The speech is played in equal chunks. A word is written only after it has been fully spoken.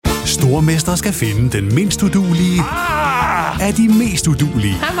Stormester skal finde den mindst uduelige af de mest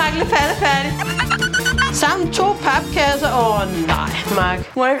uduelige. Hej, Mark. Færdig. Sammen 2 papkasser. Nej,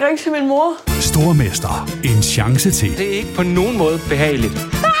 Mark. Må jeg ikke ringe til min mor? Stormester. En chance til. Det er ikke på nogen måde behageligt. Nej.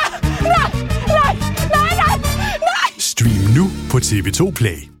 Stream nu på TV2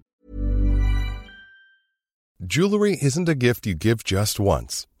 Play. Jewelry isn't a gift you give just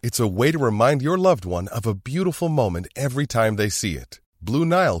once. It's a way to remind your loved one of a beautiful moment every time they see it. Blue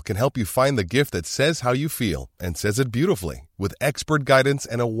Nile can help you find the gift that says how you feel and says it beautifully, with expert guidance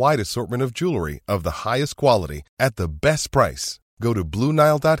and a wide assortment of jewelry of the highest quality at the best price. Go to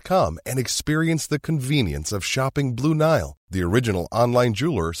BlueNile.com and experience the convenience of shopping Blue Nile, the original online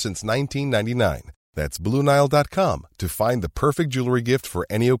jeweler since 1999. That's BlueNile.com to find the perfect jewelry gift for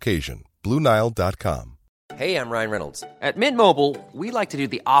any occasion. BlueNile.com. Hey, I'm Ryan Reynolds. At Mint Mobile, we like to do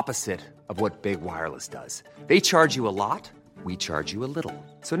the opposite of what Big Wireless does. They charge you a lot, we charge you a little.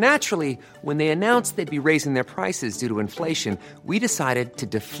 So naturally, when they announced they'd be raising their prices due to inflation, we decided to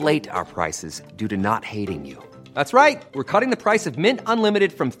deflate our prices due to not hating you. That's right. We're cutting the price of Mint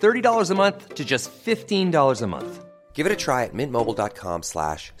Unlimited from $30 a month to just $15 a month. Give it a try at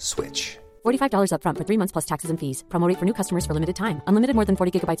mintmobile.com/switch. $45 up front for 3 months plus taxes and fees. Promo rate for new customers for limited time. Unlimited more than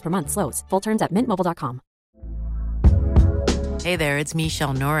 40 gigabytes per month. Slows full terms at mintmobile.com. Hey there, it's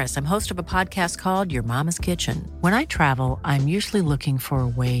Michelle Norris. I'm host of a podcast called Your Mama's Kitchen. When I travel, I'm usually looking for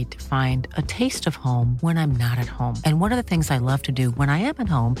a way to find a taste of home when I'm not at home. And one of the things I love to do when I am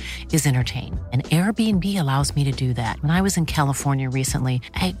at home is entertain. And Airbnb allows me to do that. When I was in California recently,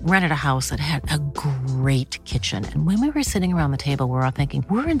 I rented a house that had a great kitchen. And when we were sitting around the table, we were all thinking,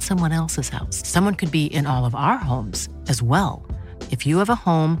 we're in someone else's house. Someone could be in all of our homes as well. If you have a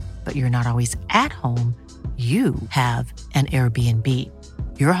home, but you're not always at home, you have an Airbnb.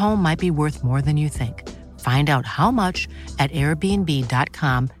 Your home might be worth more than you think. Find out how much at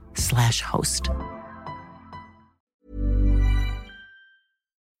airbnb.com/host.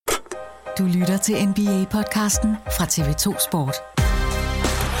 Du lytter til NBA-podcasten fra TV2 Sport.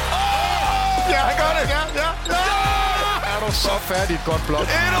 Ja, han gør det! Ja! Er du så færdig et godt blok?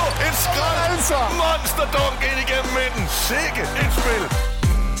 Endnu et skræt! Altså! Monsterdunk ind igennem midten. Sikke et spil!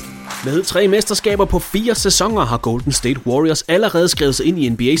 Med 3 mesterskaber på 4 sæsoner har Golden State Warriors allerede skrevet sig ind i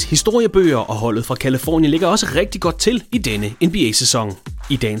NBA's historiebøger, og holdet fra Californien ligger også rigtig godt til i denne NBA-sæson.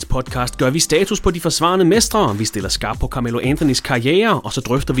 I dagens podcast gør vi status på de forsvarende mestre, vi stiller skarp på Carmelo Anthonys karriere, og så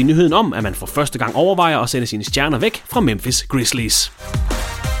drøfter vi nyheden om, at man for første gang overvejer at sende sine stjerner væk fra Memphis Grizzlies.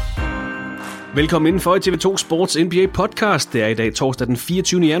 Velkommen indenfor i TV2 Sports NBA podcast. Det er i dag torsdag den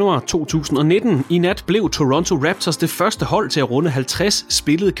 24. januar 2019. I nat blev Toronto Raptors det første hold til at runde 50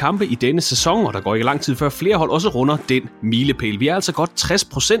 spillede kampe i denne sæson, og der går ikke lang tid før flere hold også runder den milepæl. Vi er altså godt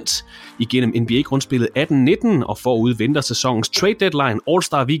 60% igennem NBA-grundspillet 18-19, og forud venter sæsonens trade deadline,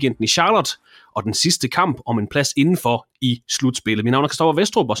 All-Star weekenden i Charlotte, og den sidste kamp om en plads indenfor i slutspillet. Mit navn er Christoffer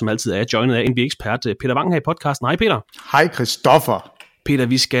Vestrup, og som altid er joinet af NBA-ekspert Peter Wang her i podcasten. Hej Peter. Hej Christoffer. Peter,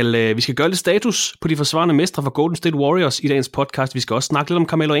 vi skal gøre lidt status på de forsvarende mestre for Golden State Warriors i dagens podcast. Vi skal også snakke lidt om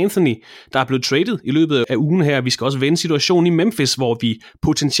Carmelo Anthony, der er blevet traded i løbet af ugen her. Vi skal også vende situationen i Memphis, hvor vi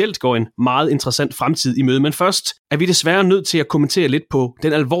potentielt går en meget interessant fremtid i møde. Men først er vi desværre nødt til at kommentere lidt på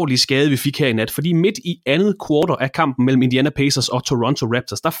den alvorlige skade, vi fik her i nat. Fordi midt i andet kvartal af kampen mellem Indiana Pacers og Toronto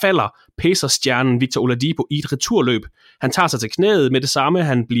Raptors, der falder Pacers-stjernen Victor Oladipo i et returløb. Han tager sig til knæet med det samme.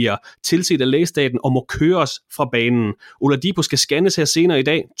 Han bliver tilset af lægestaten og må køres fra banen. Oladipo skal scannes her senere i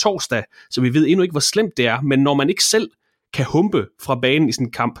dag, torsdag, så vi ved endnu ikke, hvor slemt det er, men når man ikke selv kan humpe fra banen i sådan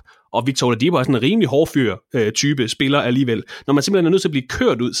en kamp, og Victor Oladipo er sådan en rimelig hårdfyr type spiller alligevel. Når man simpelthen er nødt til at blive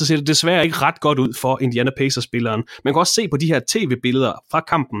kørt ud, så ser det desværre ikke ret godt ud for Indiana Pacers-spilleren. Man kan også se på de her tv-billeder fra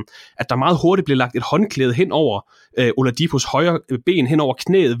kampen, at der meget hurtigt bliver lagt et håndklæde hen over Oladipos højre ben, hen over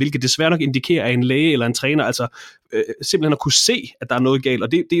knæet, hvilket desværre nok indikerer, at en læge eller en træner altså simpelthen at kunne se, at der er noget galt.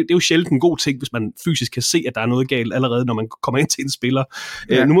 Og det er jo sjældent en god ting, hvis man fysisk kan se, at der er noget galt allerede, når man kommer ind til en spiller.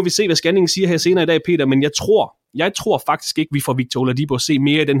 Ja. Nu må vi se, hvad scanningen siger her senere i dag, Peter, men jeg tror faktisk ikke, vi får Victor Oladipo at se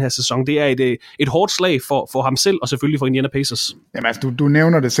mere i den her sæson. Det er et hårdt slag for ham selv, og selvfølgelig for Indiana Pacers. Jamen altså, du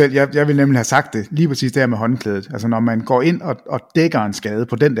nævner det selv. Jeg vil nemlig have sagt det, lige præcis det her med håndklædet. Altså, når man går ind og dækker en skade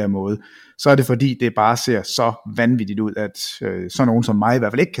på den der måde, så er det fordi, det bare ser så vanvittigt ud, at sådan nogen som mig i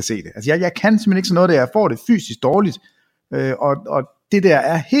hvert fald ikke kan se det. Altså, jeg kan simpelthen ikke sådan noget der. Jeg får det fysisk dårligt, og det der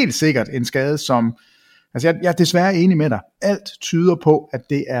er helt sikkert en skade, som... Altså, jeg er desværre enig med dig. Alt tyder på, at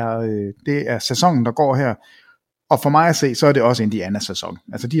det er sæsonen, der går her. Og for mig at se, så er det også Indianas sæson.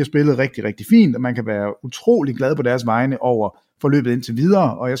 Altså, de har spillet rigtig, rigtig fint, og man kan være utrolig glad på deres vegne over forløbet indtil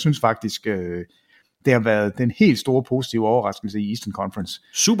videre, og jeg synes faktisk, det har været den helt store positive overraskelse i Eastern Conference.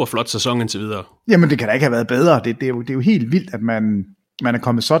 Super flot sæson indtil videre. Jamen, det kan da ikke have været bedre. Det er jo helt vildt, at man man er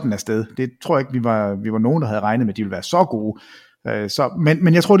kommet sådan afsted. Det tror jeg ikke, vi var nogen, der havde regnet med, at de ville være så gode.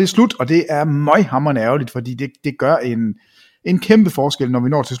 Men jeg tror, det er slut, og det er møghamrende ærgerligt, fordi det gør en kæmpe forskel, når vi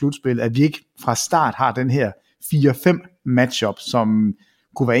når til slutspil, at vi ikke fra start har den her 4-5 matchup, som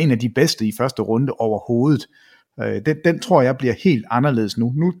kunne være en af de bedste i første runde overhovedet. Den tror jeg bliver helt anderledes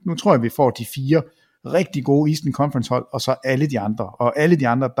nu. Nu tror jeg, vi får de 4 rigtig gode Eastern Conference hold, og så alle de andre. Og alle de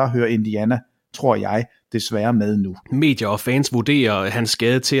andre, der hører Indiana, tror jeg, desværre med nu. Medier og fans vurderer hans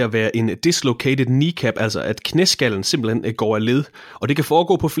skade til at være en dislocated kneecap, altså at knæskallen simpelthen går af led. Og det kan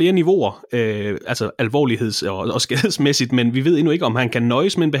foregå på flere niveauer, altså alvorligheds- og skadesmæssigt, men vi ved endnu ikke, om han kan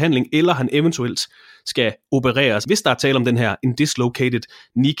nøjes med en behandling, eller han eventuelt skal opereres. Hvis der er tale om den her en dislocated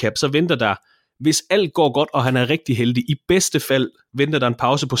kneecap, så venter der, hvis alt går godt, og han er rigtig heldig, i bedste fald venter der en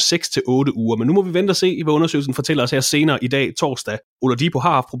pause på 6 til 8 uger. Men nu må vi vente og se, hvad undersøgelsen fortæller os her senere i dag, torsdag. Oladipo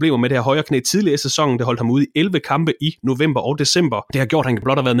har haft problemer med det her højre knæ tidligere i sæsonen. Det holdt ham ude i 11 kampe i november og december. Det har gjort, at han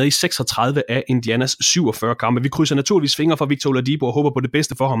blot har været med i 36 af Indianas 47 kampe. Vi krydser naturligvis fingre for Victor Oladipo og håber på det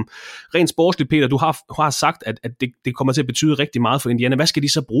bedste for ham. Rent sportsligt, Peter, du har sagt, at det kommer til at betyde rigtig meget for Indiana. Hvad skal de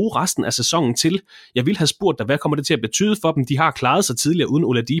så bruge resten af sæsonen til? Jeg vil have spurgt dig, hvad kommer det til at betyde for dem? De har klaret sig tidligere uden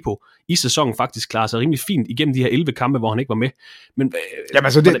Oladipo i sæsonen, faktisk klaret sig rimelig fint igennem de her 11 kampe, hvor han ikke var med. Men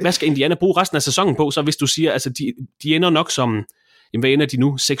hvad skal Indiana bruge resten af sæsonen på, så hvis du siger, altså de ender nok som, hvad ender de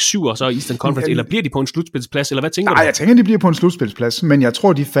nu, 6-7 og så i Eastern Conference, eller bliver de på en slutspilsplads, eller hvad tænker du? Nej, jeg tænker, de bliver på en slutspilsplads, men jeg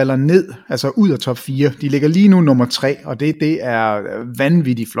tror, de falder ned, altså ud af top 4. De ligger lige nu nummer 3, og det er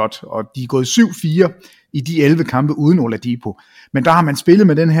vanvittigt flot, og de er gået 7-4 i de 11 kampe uden Oladipo. Men der har man spillet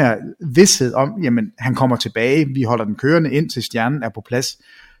med den her vished om, jamen, han kommer tilbage, vi holder den kørende ind til stjernen er på plads.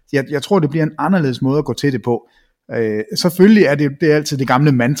 Jeg tror, det bliver en anderledes måde at gå til det på. Selvfølgelig er det er altid det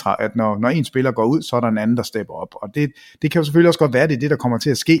gamle mantra, at når en spiller går ud, så er der en anden, der stepper op. Og det kan jo selvfølgelig også godt være, det der kommer til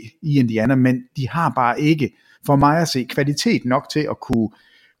at ske i Indiana, men de har bare ikke, for mig at se, kvalitet nok til at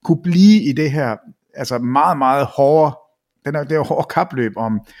kunne blive i det her, altså meget, meget hårde, det hårde kapløb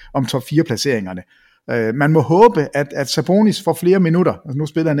om top 4 placeringerne. Man må håbe, at Sabonis får flere minutter. Altså, nu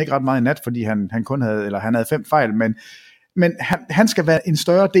spiller han ikke ret meget i nat, fordi han kun havde 5 fejl, men han skal være en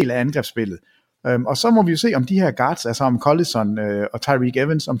større del af angrebsspillet. Og så må vi jo se, om de her guards, altså om Collison og Tyreke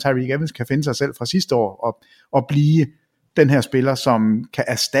Evans kan finde sig selv fra sidste år og blive den her spiller, som kan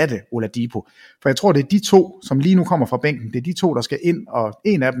erstatte Oladipo. For jeg tror, det er de 2, som lige nu kommer fra bænken, det er de 2, der skal ind, og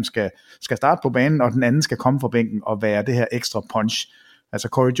en af dem skal starte på banen, og den anden skal komme fra bænken og være det her ekstra punch. Altså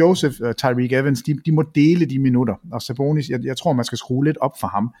Corey Joseph og Tyreke Evans, de må dele de minutter, og Sabonis, jeg tror, man skal skrue lidt op for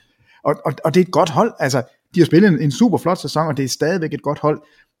ham. Og det er et godt hold, altså de har spillet en super flot sæson, og det er stadigvæk et godt hold,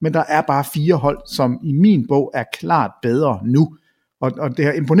 men der er bare 4 hold, som i min bog er klart bedre nu. Og det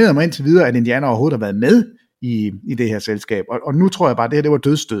har imponeret mig indtil videre, at Indiana overhovedet har været med i det her selskab. Og nu tror jeg bare, at det var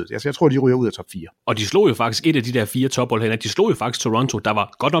dødsstødet. Altså, jeg tror, de ryger ud af top 4. Og de slog jo faktisk et af de der 4 tophold hen. De slog jo faktisk Toronto,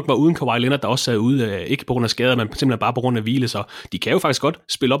 der godt nok var uden Kawhi Leonard, der også sad ude, ikke på grund af skader, men simpelthen bare på grund af hvile. Så de kan jo faktisk godt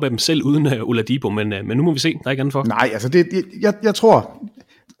spille op med dem selv uden Oladipo, men nu må vi se, der er ikke andet for. Nej, altså jeg tror,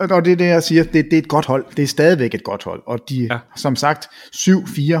 og det er det, jeg siger, det er et godt hold. Det er stadigvæk et godt hold. Og de som sagt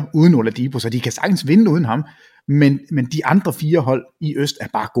 7-4 uden Oladipo, så de kan sagtens vinde uden ham. Men de andre 4 hold i øst er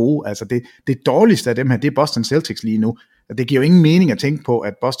bare gode. Altså det dårligste af dem her, det er Boston Celtics lige nu. Det giver jo ingen mening at tænke på,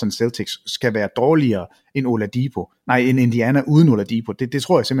 at Boston Celtics skal være dårligere end Indiana uden Oladipo. Det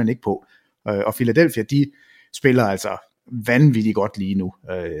tror jeg simpelthen ikke på. Og Philadelphia, de spiller altså vanvittigt godt lige nu.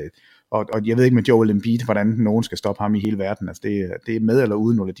 Og jeg ved ikke med Joel Embiid, hvordan nogen skal stoppe ham i hele verden. Altså det er med eller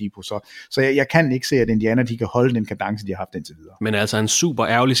uden Oladipo. Så jeg kan ikke se, at Indiana de kan holde den kadence, de har haft indtil videre. Men altså en super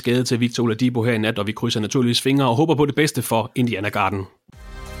ærgerlig skade til Victor Oladipo her i nat, og vi krydser naturligvis fingre og håber på det bedste for Indiana Garden.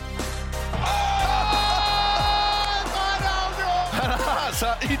 Altså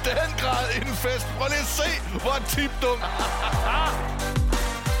i den grad en fest. Prøv lige at se, hvor tipdum.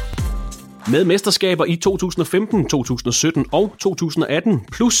 Med mesterskaber i 2015, 2017 og 2018,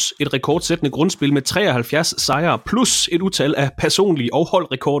 plus et rekordsættende grundspil med 73 sejre, plus et utal af personlige og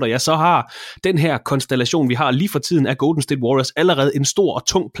holdrekorder, ja, så har den her konstellation, vi har lige for tiden af Golden State Warriors, allerede en stor og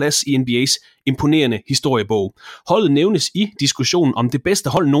tung plads i NBA's imponerende historiebog. Holdet nævnes i diskussionen om det bedste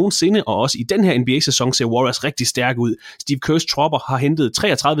hold nogensinde, og også i den her NBA-sæson ser Warriors rigtig stærk ud. Steve Kerrs tropper har hentet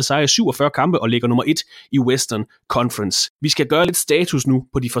 33 sejre i 47 kampe og ligger nummer 1 i Western Conference. Vi skal gøre lidt status nu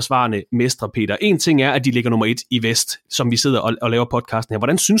på de forsvarende mestre, Peter. En ting er, at de ligger nummer 1 i vest, som vi sidder og laver podcasten her.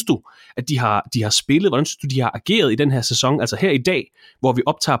 Hvordan synes du, at de har spillet? Hvordan synes du, de har ageret i den her sæson? Altså her i dag, hvor vi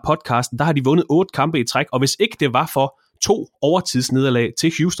optager podcasten, der har de vundet 8 kampe i træk, og hvis ikke det var for 2 overtidsnederlag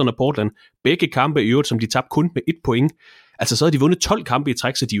til Houston og Portland, begge kampe i øvrigt, som de tabte kun med 1 point, altså så har de vundet 12 kampe i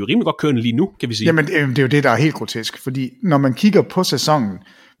træk, så de er jo rimelig godt kørende lige nu, kan vi sige. Jamen det er jo det, der er helt grotesk, fordi når man kigger på sæsonen,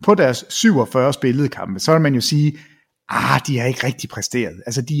 på deres 47 spillede kampe, så vil man jo sige, de har ikke rigtig præsteret.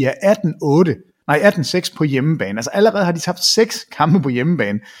 Altså, de er 18-6 på hjemmebane. Altså, allerede har de tabt 6 kampe på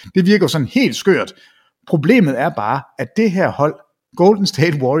hjemmebane. Det virker jo sådan helt skørt. Problemet er bare, at det her hold, Golden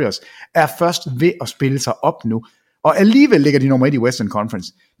State Warriors, er først ved at spille sig op nu. Og alligevel ligger de nummer 1 i Western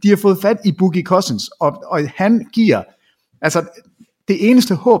Conference. De har fået fat i Boogie Cousins, og han giver... Altså, det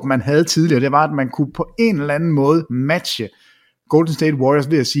eneste håb, man havde tidligere, det var, at man kunne på en eller anden måde matche Golden State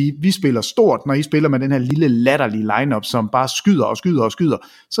Warriors ved at sige, vi spiller stort, når I spiller med den her lille latterlige lineup, som bare skyder.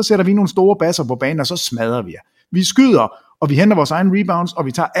 Så sætter vi nogle store basser på banen, og så smadrer vi jer. Vi skyder, og vi henter vores egen rebounds, og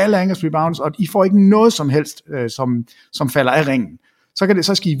vi tager alle angles rebounds, og I får ikke noget som helst, som falder af ringen.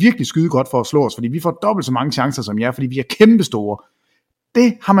 Så skal I virkelig skyde godt for at slå os, fordi vi får dobbelt så mange chancer som jer, fordi vi er kæmpe store.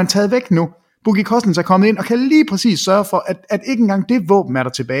 Det har man taget væk nu. Boogie Cousins er kommet ind og kan lige præcis sørge for, at ikke engang det våben er der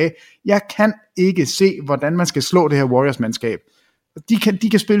tilbage. Jeg kan ikke se, hvordan man skal slå det her Warriors-mandskab. De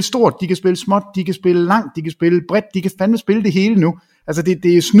kan spille stort, de kan spille småt, de kan spille langt, de kan spille bredt, de kan fandme spille det hele nu. Altså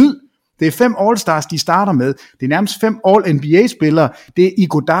det er snyd. Det er 5 All-Stars, de starter med. Det er nærmest 5 All-NBA-spillere. Det er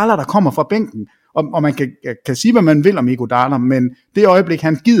Iguodala, der kommer fra bænken. Og man kan sige, hvad man vil om Iguodala, men det øjeblik,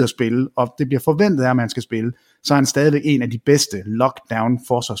 han gider spille, og det bliver forventet af, at man skal spille, så er han stadigvæk en af de bedste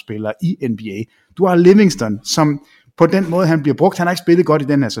lockdown-forsvarsspillere i NBA. Du har Livingston, som på den måde, han bliver brugt, han har ikke spillet godt i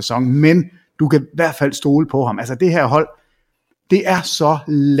den her sæson, men du kan i hvert fald stole på ham. Altså det her hold, det er så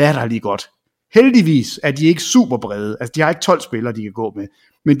latterligt godt. Heldigvis er de ikke super brede, altså de har ikke 12 spillere, de kan gå med,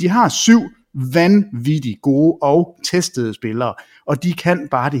 men de har 7 vanvittigt gode og testede spillere, og de kan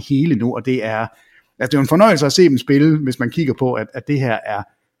bare det hele nu, og det er jo en fornøjelse at se dem spille, hvis man kigger på, at det her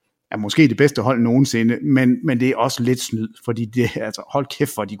er måske det bedste hold nogensinde, men det er også lidt snyd, fordi det er, altså, hold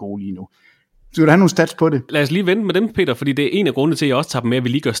kæft for de gode lige nu. Skal du have nogle stats på det? Lad os lige vente med dem, Peter, fordi det er en af grundene til, at jeg også tager dem med, at vi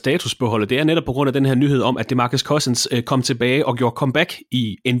lige gør status på holdet. Det er netop på grund af den her nyhed om, at DeMarcus Cousins kom tilbage og gjorde comeback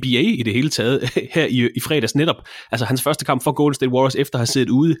i NBA i det hele taget her i fredags netop. Altså hans første kamp for Golden State Warriors efter at have siddet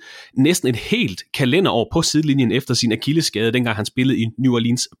ude næsten et helt kalenderår på sidelinjen efter sin akillesskade, dengang han spillede i New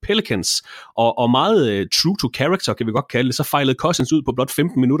Orleans Pelicans. Og meget true to character, kan vi godt kalde det, så fejlede Cousins ud på blot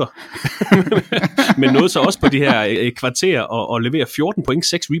 15 minutter. Men nåede så også på de her kvarterer og leverer 14 point,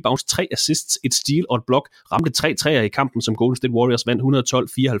 6 rebounds, 3 assists, et steal og et blok, ramte 3 træer i kampen, som Golden State Warriors vandt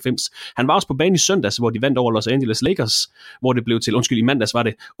 112-94. Han var også på banen i søndags, hvor de vandt over Los Angeles Lakers, hvor det blev til, i mandags var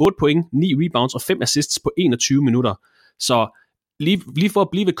det 8 point, 9 rebounds og 5 assists på 21 minutter. Så lige for at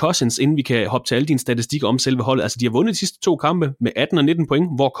blive ved Cousins, inden vi kan hoppe til alle dine statistikker om selve holdet, altså de har vundet de sidste 2 kampe med 18 og 19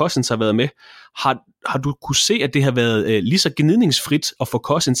 point, hvor Cousins har været med. Har du kunne se, at det har været lige så gnidningsfrit at få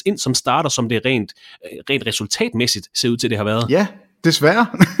Cousins ind som starter, som det rent resultatmæssigt ser ud til, det har været? Ja, desværre.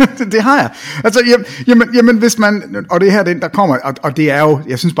 Det har jeg. Altså, jamen, hvis man, og det her, der kommer, og det er jo,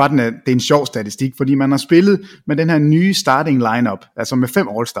 jeg synes bare, det er en sjov statistik, fordi man har spillet med den her nye starting lineup, altså med 5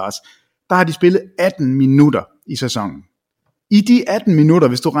 All-Stars, der har de spillet 18 minutter i sæsonen. I de 18 minutter,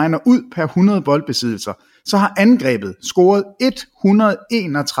 hvis du regner ud per 100 boldbesiddelser, så har angrebet scoret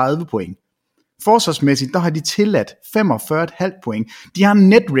 131 point. Forsvarsmæssigt, der har de tilladt 45,5 point. De har en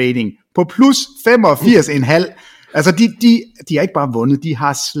net rating på plus 85,5. Altså, de har ikke bare vundet, de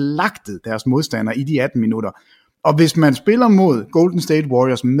har slagtet deres modstandere i de 18 minutter. Og hvis man spiller mod Golden State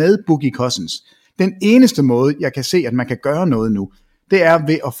Warriors med Boogie Cousins, den eneste måde, jeg kan se, at man kan gøre noget nu, det er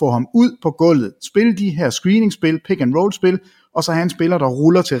ved at få ham ud på gulvet, spille de her screening-spil, pick-and-roll-spil, og så have en spiller, der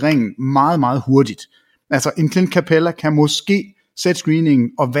ruller til ringen meget, meget hurtigt. Altså, en Clint Capella kan måske sætte screeningen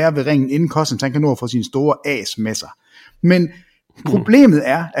og være ved ringen inden Cousins, han kan nå at få sine store as med sig. Men problemet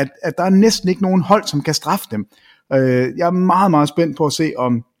er, at der er næsten ikke nogen hold, som kan straffe dem. Jeg er meget, meget spændt på at se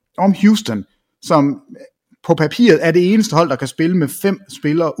om Houston, som på papiret er det eneste hold, der kan spille med 5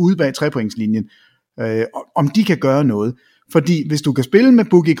 spillere ude bag trepointslinjen, om de kan gøre noget. Fordi hvis du kan spille med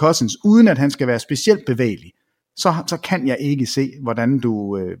Boogie Cousins, uden at han skal være specielt bevægelig, så kan jeg ikke se, hvordan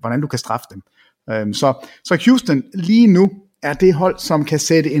du kan straffe dem. Så Houston lige nu er det hold, som kan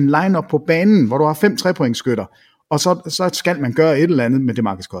sætte en line-up på banen, hvor du har 5 trepointsskytter, og så skal man gøre et eller andet med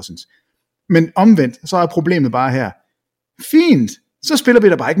DeMarcus Cousins. Men omvendt, så er problemet bare her. Fint, så spiller vi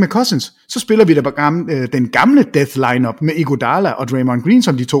da bare ikke med Cousins. Så spiller vi da bare den gamle death lineup med Iguodala og Draymond Green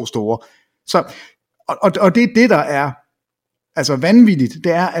som de 2 store. Så, og det er det, der er altså vanvittigt,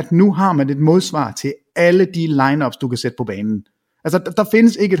 det er, at nu har man et modsvar til alle de lineups, du kan sætte på banen. Altså, der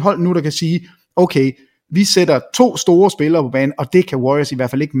findes ikke et hold nu, der kan sige, okay, vi sætter 2 store spillere på banen, og det kan Warriors i hvert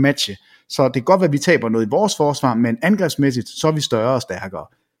fald ikke matche. Så det kan godt være, at vi taber noget i vores forsvar, men angrebsmæssigt, så er vi større og stærkere.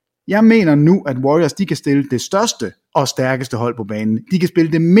 Jeg mener nu, at Warriors, de kan stille det største og stærkeste hold på banen. De kan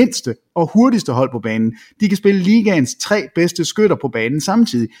spille det mindste og hurtigste hold på banen. De kan spille ligaens 3 bedste skytter på banen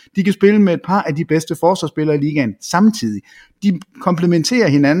samtidig. De kan spille med et par af de bedste forsvarsspillere i ligaen samtidig. De komplementerer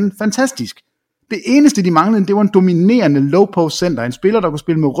hinanden fantastisk. Det eneste, de manglede, det var en dominerende low-post center. En spiller, der kunne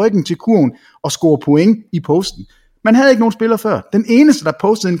spille med ryggen til kurven og score point i posten. Man havde ikke nogen spiller før. Den eneste, der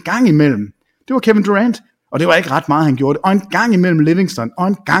postede en gang imellem, det var Kevin Durant. Og det var ikke ret meget, han gjorde det. Og en gang imellem Livingston, og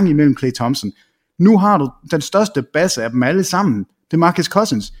en gang imellem Klay Thompson. Nu har du den største basse af dem alle sammen. Det er Marcus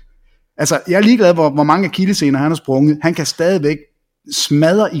Cousins. Altså, jeg er ligeglad, hvor mange akillessener han har sprunget. Han kan stadigvæk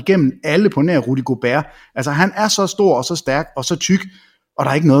smadre igennem alle på nær Rudy Gobert. Altså, han er så stor og så stærk og så tyk, og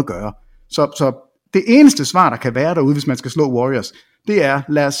der er ikke noget at gøre. Så det eneste svar, der kan være derude, hvis man skal slå Warriors, det er,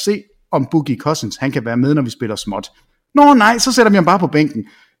 lad os se, om Boogie Cousins, han kan være med, når vi spiller småt. Nå nej, så sætter vi ham bare på bænken.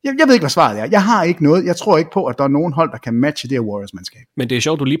 Jeg ved ikke, hvad svaret er. Jeg har ikke noget. Jeg tror ikke på, at der er nogen hold, der kan matche det her Warriors-mandskab. Men det er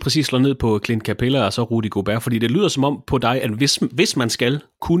sjovt, du lige præcis slår ned på Clint Capella og så Rudy Gobert, fordi det lyder som om på dig, at hvis man skal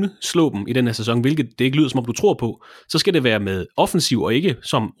kunne slå dem i den her sæson, hvilket det ikke lyder som om du tror på, så skal det være med offensiv og ikke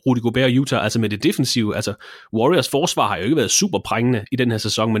som Rudy Gobert og Utah, altså med det defensive. Altså Warriors forsvar har jo ikke været super prængende i den her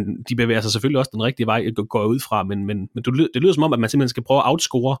sæson, men de bevæger sig selvfølgelig også den rigtige vej, går ud fra, men det lyder som om, at man simpelthen skal prøve at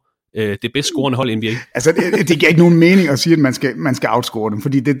outscore det bedst scorende hold i NBA. Altså, det giver ikke nogen mening at sige, at man skal outscore dem,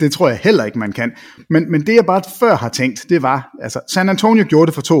 fordi det tror jeg heller ikke, man kan. Men det, jeg bare før har tænkt, det var, altså, San Antonio gjorde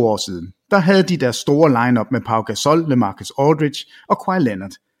det for 2 år siden. Der havde de der store line-up med Pau Gasol, LaMarcus Aldridge og Kawhi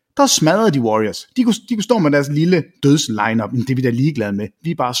Leonard. Der smadrede de Warriors. De kunne stå med deres lille døds-line-up, men det er vi da ligeglade med.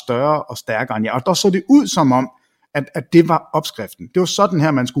 Vi er bare større og stærkere end jer. Og der så det ud som om, at det var opskriften. Det var sådan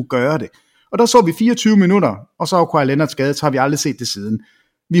her, man skulle gøre det. Og der så vi 24 minutter, og så var Kawhi Leonard skadet, så har vi aldrig set det siden.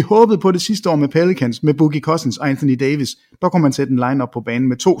 Vi håbede på det sidste år med Pelicans, med Boogie Cousins og Anthony Davis. Der kunne man sætte en line-up på banen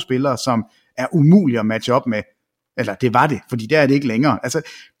med 2 spillere, som er umulige at matche op med. Eller det var det, fordi der er det ikke længere. Altså,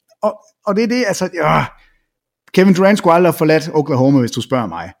 og det er det, altså... Kevin Durant skulle aldrig have forladt Oklahoma, hvis du spørger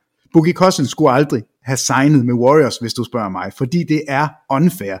mig. Boogie Cousins skulle aldrig have signet med Warriors, hvis du spørger mig. Fordi det er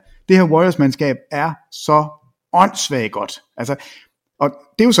unfair. Det her Warriors-mandskab er så åndssvagt godt. Altså... Og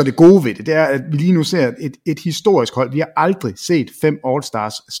det er jo så det gode ved det, det er, at vi lige nu ser et historisk hold. Vi har aldrig set 5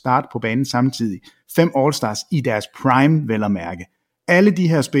 All-Stars starte på banen samtidig. 5 All-Stars i deres prime, vel at mærke. Alle de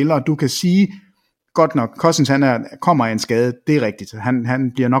her spillere, du kan sige, godt nok, Cousins kommer af en skade, det er rigtigt.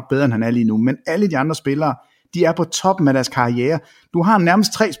 Han bliver nok bedre, end han er lige nu. Men alle de andre spillere, de er på toppen af deres karriere. Du har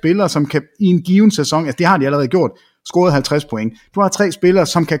nærmest 3 spillere, som kan i en given sæson, altså det har de allerede gjort, scoret 50 point. Du har 3 spillere,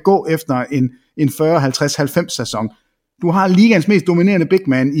 som kan gå efter en 40, 50, 90 sæson. Du har ligaens mest dominerende big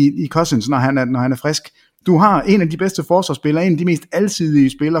man i Cousins, når han er frisk. Du har en af de bedste forsvarsspillere, en af de mest alsidige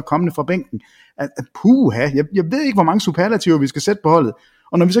spillere kommende fra bænken. Jeg ved ikke, hvor mange superlativer vi skal sætte på holdet.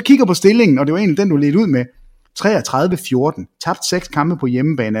 Og når vi så kigger på stillingen, og det var egentlig den, du ledte ud med, 33-14, tabt 6 kampe på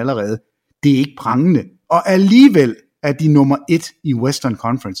hjemmebane allerede. Det er ikke prangende. Og alligevel er de nummer 1 i Western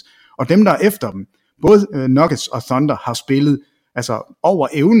Conference. Og dem, der er efter dem, både Nuggets og Thunder, har spillet altså over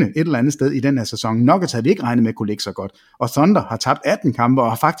evne et eller andet sted i den her sæson. Nuggets havde vi ikke regnet med at kunne ligge så godt. Og Thunder har tabt 18 kampe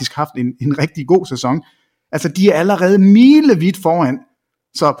og har faktisk haft en rigtig god sæson. Altså, de er allerede milevidt foran.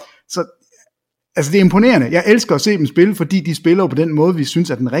 Så altså, det er imponerende. Jeg elsker at se dem spille, fordi de spiller på den måde, vi synes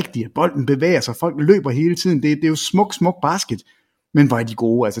er den rigtige. Bolden bevæger sig, folk løber hele tiden. Det er jo smuk basket. Men hvor er de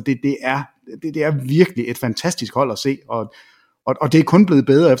gode. Altså, det er virkelig et fantastisk hold at se. Og det er kun blevet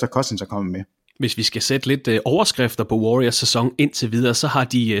bedre, efter Cousins er kommet med. Hvis vi skal sætte lidt overskrifter på Warriors sæson indtil videre, så har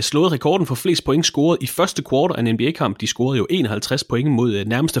de slået rekorden for flest point scoret i første kvartal af en NBA-kamp. De scorede jo 51 point mod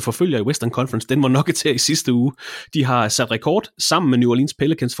nærmeste forfølger i Western Conference. Den var Nuggets her i sidste uge. De har sat rekord sammen med New Orleans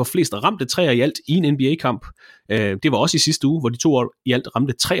Pelicans for flest ramte træer i alt i en NBA-kamp. Det var også i sidste uge, hvor de 2 i alt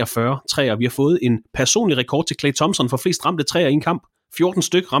ramte 43 træer. Vi har fået en personlig rekord til Klay Thompson for flest ramte træer i en kamp. 14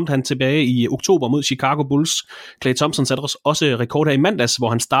 styk ramte han tilbage i oktober mod Chicago Bulls. Klay Thompson satte også rekord her i mandags, hvor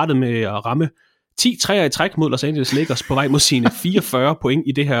han startede med at ramme 10 træer i træk mod Los Angeles Lakers på vej mod sine 44 point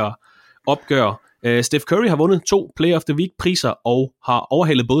i det her opgør. Steph Curry har vundet 2 Player of the Week priser og har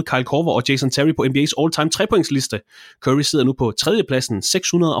overhalet både Kyle Korver og Jason Terry på NBA's all-time 3-pointsliste. Curry sidder nu på 3. pladsen,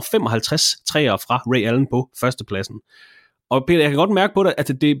 655 træer fra Ray Allen på 1. pladsen. Og Peter, jeg kan godt mærke på det, at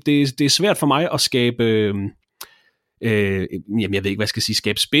det er svært for mig at skabe... jeg ved ikke, hvad jeg skal sige,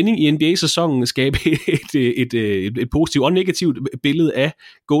 skabe spænding i NBA-sæsonen, skabe et positivt og negativt billede af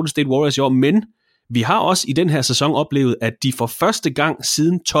Golden State Warriors i år, men vi har også i den her sæson oplevet, at de for første gang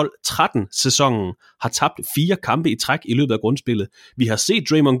siden 12-13 sæsonen har tabt 4 kampe i træk i løbet af grundspillet. Vi har set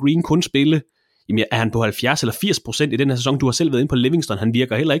Draymond Green kun spille, jamen er han på 70 eller 80% i den her sæson? Du har selv været inde på Livingston, han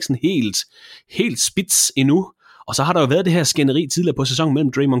virker heller ikke sådan helt spids endnu. Og så har der jo været det her skænderi tidligere på sæsonen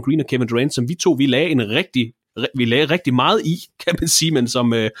mellem Draymond Green og Kevin Durant, som vi lagde en rigtig vi lagde rigtig meget i, kan man sige, men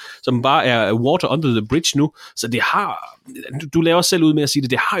som bare er water under the bridge nu. Så det har, du laver selv ud med at sige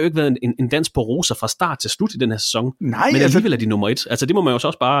det har jo ikke været en dans på roser fra start til slut i den her sæson. Nej, men alligevel er de nummer 1. Altså det må man jo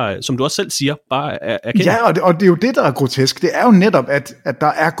også bare, som du også selv siger, bare erkende. Ja, og det er jo det, der er grotesk. Det er jo netop, at der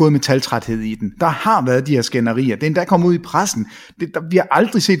er gået metaltræthed i den. Der har været de her skænderier. Det er endda kommet ud i pressen. Vi har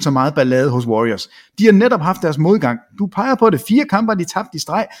aldrig set så meget ballade hos Warriors. De har netop haft deres modgang. Du peger på det. 4 kampe, de tabte i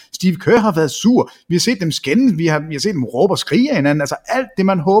streg. Steve Kerr har været sur. Vi har set dem skændes. Vi har set dem råbe og skrige af hinanden. Altså alt det,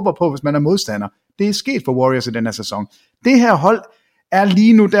 man håber på, hvis man er modstander. Det er sket for Warriors i den her sæson. Det her hold er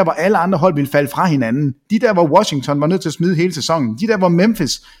lige nu der, hvor alle andre hold vil falde fra hinanden. De der, hvor Washington var nødt til at smide hele sæsonen. De der, hvor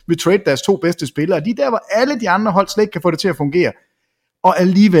Memphis vil trade deres 2 bedste spillere. De der, hvor alle de andre hold slet ikke kan få det til at fungere. Og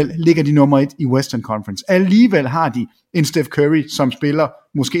alligevel ligger de nummer 1 i Western Conference. Alligevel har de en Steph Curry, som spiller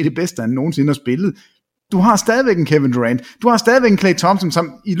måske det bedste, han nogensinde har spillet. Du har stadigvæk en Kevin Durant. Du har stadigvæk en Klay Thompson,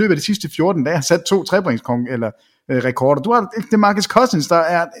 som i løbet af de sidste 14 dage har sat 2 rekorder. Du har DeMarcus Cousins, der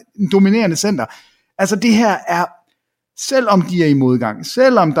er en dominerende center. Altså det her er, selvom de er i modgang,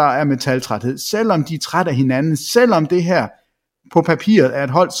 selvom der er metaltræthed, selvom de er træt af hinanden, selvom det her på papiret er et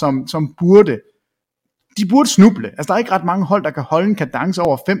hold, som burde snuble. Altså der er ikke ret mange hold, der kan holde en kadence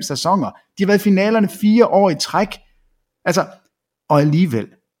over 5 sæsoner. De har været i finalerne 4 år i træk. Altså, og alligevel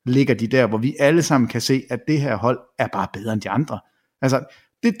ligger de der, hvor vi alle sammen kan se, at det her hold er bare bedre end de andre. Altså,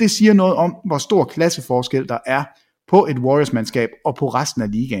 det siger noget om, hvor stor klasseforskel der er på et Warriors-mandskab og på resten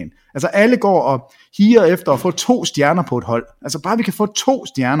af ligaen. Altså alle går og higer efter at få 2 stjerner på et hold. Altså bare vi kan få 2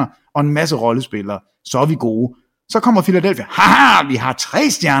 stjerner og en masse rollespillere, så er vi gode. Så kommer Philadelphia, haha, vi har 3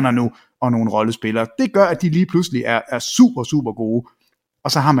 stjerner nu og nogle rollespillere. Det gør, at de lige pludselig er super, super gode.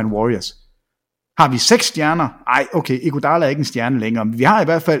 Og så har man Warriors. Har vi 6 stjerner? Ej, okay, Iguodala er ikke en stjerne længere. Vi har i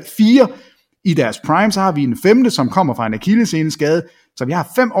hvert fald 4 i deres prime. Så har vi en 5., som kommer fra en akillesseneskade. Så vi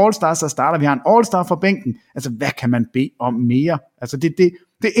har 5 All-Stars, der starter. Vi har en All-Star fra bænken. Altså, hvad kan man bede om mere? Altså,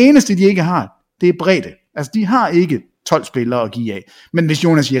 det eneste, de ikke har, det er bredde. Altså, de har ikke 12 spillere at give af. Men hvis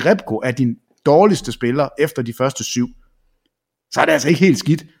Jonas Jerebko er din dårligste spiller efter de første 7, så er det altså ikke helt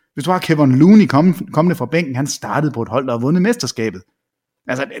skidt. Hvis du har Kevin Looney kommende fra bænken, han startede på et hold, der har vundet mesterskabet.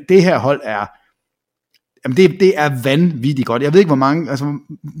 Altså, det her hold er... Jamen, det er vanvittigt godt. Jeg ved ikke, hvor mange... Altså,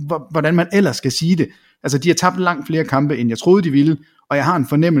 hvordan man ellers skal sige det. Altså, de har tabt langt flere kampe, end jeg troede, de ville, og jeg har en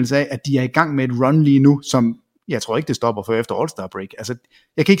fornemmelse af, at de er i gang med et run lige nu, som jeg tror ikke, det stopper før efter All-Star break. Altså,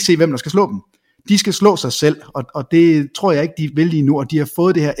 jeg kan ikke se, hvem der skal slå dem. De skal slå sig selv, og det tror jeg ikke, de vil lige nu, og de har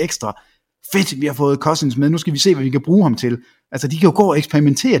fået det her ekstra. Fedt, vi har fået Cousins med, nu skal vi se, hvad vi kan bruge ham til. Altså, de kan jo gå og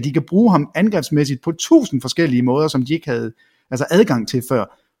eksperimentere, de kan bruge ham angrebsmæssigt på 1000 forskellige måder, som de ikke havde adgang til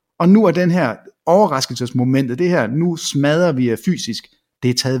før. Og nu er den her overraskelsesmomentet, det her, nu smadrer vi fysisk, det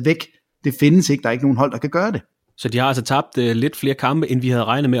er taget væk. Det findes ikke, der er ikke nogen hold, der kan gøre det. Så de har altså tabt lidt flere kampe, end vi havde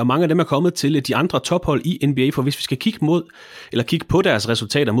regnet med, og mange af dem er kommet til de andre tophold i NBA, for hvis vi skal kigge på deres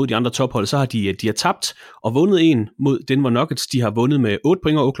resultater mod de andre tophold, så har de har tabt og vundet en mod Denver Nuggets. De har vundet med 8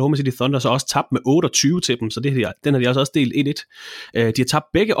 point, og Oklahoma City Thunder så også tabt med 28 til dem, så den har de også delt 1-1. De har tabt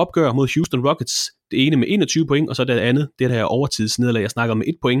begge opgør mod Houston Rockets, det ene med 21 point, og så det andet, det der overtidsnederlag, jeg snakker med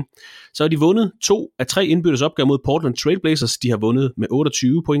 1 point. Så har de vundet 2 af 3 indbyrdes opgør mod Portland Trail Blazers. De har vundet med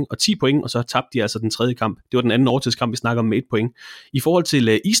 28 point og 10 point, og så tabte de altså den tredje kamp. Det var den anden overtidskamp, vi snakker med 1 point. I forhold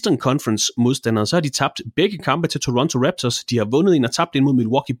til Eastern Conference modstandere, så har de tabt begge kampe til Toronto Raptors. De har vundet en og tabt en mod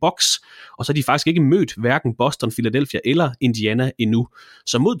Milwaukee Bucks, og så har de faktisk ikke mødt hverken Boston, Philadelphia eller Indiana endnu.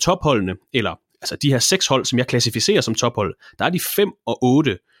 Så mod topholdene, eller altså de her 6 hold, som jeg klassificerer som tophold, der er de 5 og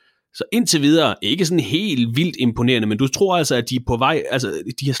 8. Så indtil videre, ikke sådan helt vildt imponerende, men du tror altså, at de er på vej, altså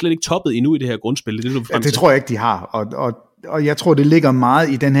de har slet ikke toppet endnu i det her grundspil. Det tror jeg ikke, de har, og jeg tror, det ligger meget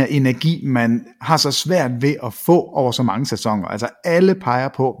i den her energi, man har så svært ved at få over så mange sæsoner. Altså alle peger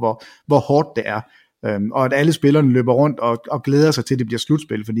på, hvor hårdt det er, og at alle spillerne løber rundt og glæder sig til, at det bliver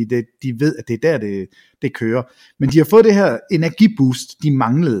slutspil, fordi de ved, at det er der, det kører. Men de har fået det her energiboost, de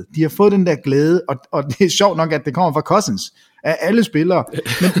manglede. De har fået den der glæde, og det er sjovt nok, at det kommer fra Cousins af alle spillere,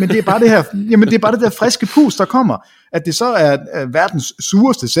 men det er bare det her, det er bare det der friske pust, der kommer, at det så er verdens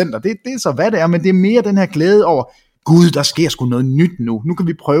sureste center, det er så hvad det er, men det er mere den her glæde over, gud, der sker sgu noget nyt nu kan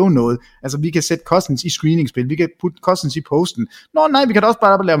vi prøve noget, altså vi kan sætte Cousins i screeningspil, vi kan putte Cousins i posten, nej, vi kan da også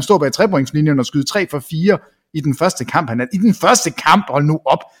bare lade ham stå bag 3-pointslinjen og skyde 3 for 4 i den første kamp, i den første kamp, hold nu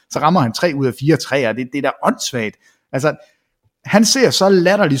op, så rammer han 3 ud af 4 træer, det er da åndssvagt, altså, han ser så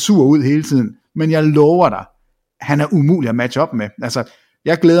latterligt sur ud hele tiden, men jeg lover dig, han er umulig at matche op med. Altså,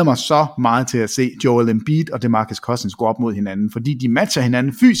 jeg glæder mig så meget til at se Joel Embiid og DeMarcus Cousins gå op mod hinanden, fordi de matcher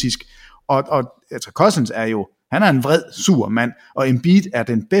hinanden fysisk, og altså Cousins er jo, han er en vred, sur mand, og Embiid er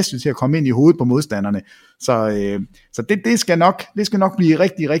den bedste til at komme ind i hovedet på modstanderne. Så det skal nok blive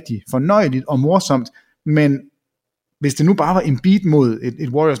rigtig, rigtig fornøjeligt og morsomt, Men hvis det nu bare var Embiid mod et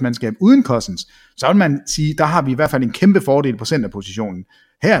Warriors-mandskab uden Cousins, så vil man sige, der har vi i hvert fald en kæmpe fordel på centerpositionen.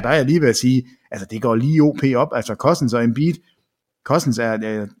 Her, der er jeg lige ved at sige, altså det går lige OP op, altså Cousins og Embiid. Cousins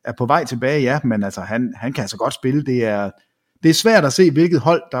er på vej tilbage, ja, men altså han kan altså godt spille. Det er svært at se, hvilket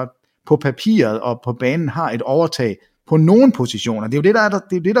hold, der på papiret og på banen har et overtag på nogle positioner. Det er jo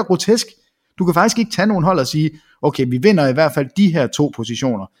det, der er grotesk. Du kan faktisk ikke tage nogen hold og sige, okay, vi vinder i hvert fald de her 2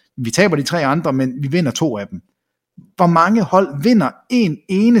 positioner. Vi taber de 3 andre, men vi vinder 2 af dem. Hvor mange hold vinder en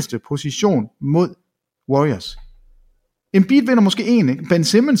eneste position mod Warriors? Embiid vinder måske en, ikke? Ben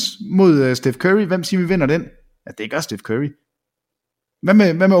Simmons mod Steph Curry, hvem siger vi vinder den? Ja, det gør Steph Curry. Hvad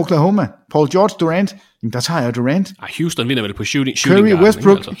med Oklahoma? Paul George, Durant? Jamen, der tager jeg Durant. Houston vinder vel på shooting Curry, guarden,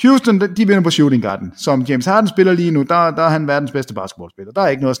 Westbrook, altså. Houston, de vinder på shooting guarden. Som James Harden spiller lige nu, der er han verdens bedste basketballspiller. Der er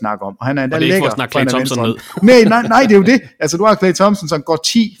ikke noget at snakke om. Og han er endda lækker. Og det er ikke for at snakke Klay Thompson ned. Nej, det er jo det. Altså, du har Klay Thompson, som går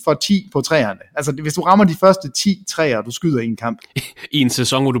 10 for 10 på træerne. Altså, hvis du rammer de første 10 træer, du skyder i en kamp. I en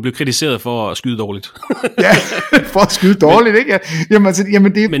sæson, hvor du blev kritiseret for at skyde dårligt. Ja, for at skyde dårligt, ikke?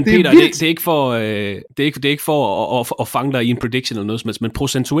 Jamen, det men Peter, det er ikke for at fange dig i en prediction eller noget som helst, men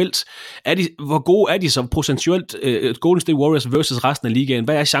procentuelt, hvor gode er de så procentuelt Golden State Warriors versus resten af ligaen?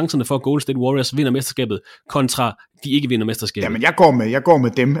 Hvad er chancerne for, at Golden State Warriors vinder mesterskabet, kontra de ikke vinder mesterskabet? Jamen, jeg går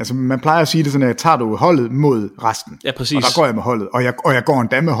med dem. Altså, man plejer at sige det sådan, at tager du holdet mod resten. Ja, præcis. Og der går jeg med holdet. Og jeg går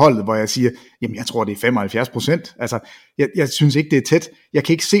endda med holdet, hvor jeg siger, jamen, jeg tror, det er 75%. Altså, jeg synes ikke, det er tæt. Jeg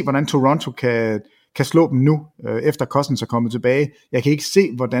kan ikke se, hvordan Toronto kan slå dem nu, efter Cousins er kommet tilbage. Jeg kan ikke se,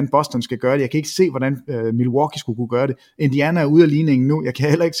 hvordan Boston skal gøre det. Jeg kan ikke se, hvordan Milwaukee skulle kunne gøre det. Indiana er ude af ligningen nu. Jeg kan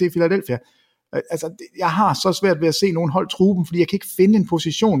heller ikke se Philadelphia. Altså, jeg har så svært ved at se nogen hold true dem, fordi jeg kan ikke finde en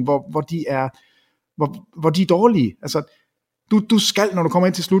position, hvor de er dårlige. Altså, du skal, når du kommer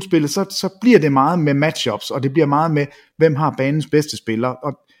ind til slutspillet, så bliver det meget med matchups, og det bliver meget med, hvem har banens bedste spiller.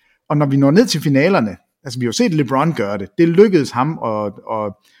 Og når vi når ned til finalerne, altså vi har jo set LeBron gøre det, det lykkedes ham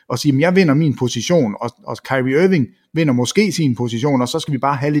at sige, jeg vinder min position, og Kyrie Irving vinder måske sin position, og så skal vi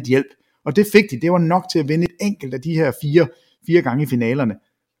bare have lidt hjælp. Og det fik de, det var nok til at vinde et enkelt af de her fire gange i finalerne.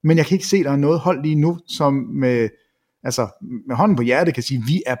 Men jeg kan ikke se, at der er noget hold lige nu, som med hånden på hjertet kan sige, at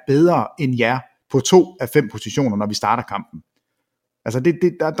vi er bedre end jer på 2 af 5 positioner, når vi starter kampen. Altså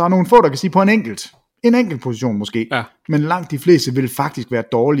der er nogle få, der kan sige på en enkelt position måske, ja. Men langt de fleste vil faktisk være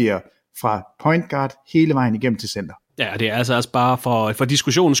dårligere fra point guard hele vejen igennem til center. Ja, det er altså bare for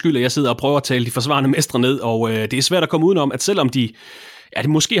diskussionens skyld, at jeg sidder og prøver at tale de forsvarende mestre ned, og det er svært at komme udenom, at selvom de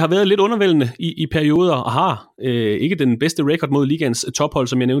måske har været lidt undervældende i perioder, og har ikke den bedste record mod ligaens tophold,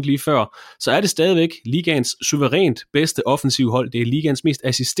 som jeg nævnte lige før, så er det stadigvæk ligaens suverænt bedste offensive hold. Det er ligaens mest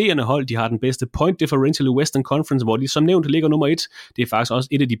assisterende hold. De har den bedste point differential i Western Conference, hvor de som nævnt ligger nummer 1. Det er faktisk også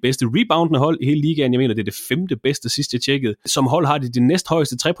et af de bedste reboundende hold i hele ligaen. Jeg mener, det er det 5. bedste sidst jeg tjekkede. Som hold har de det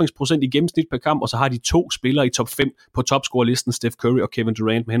næsthøjeste 3-pointsprocent i gennemsnit per kamp, og så har de 2 spillere i top 5 på topscorerlisten, Steph Curry og Kevin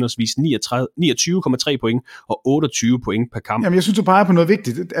Durant, med henholdsvis 29,3 point og 28 point per kamp. Jamen, jeg synes, du peger på noget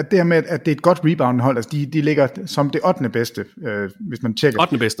vigtigt, at det her med, at det er et godt reboundende hold, altså de ligger som det 8. bedste, hvis man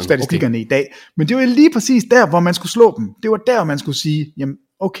tjekker statistikkerne i dag. Men det var lige præcis der, hvor man skulle slå dem. Det var der, man skulle sige, jamen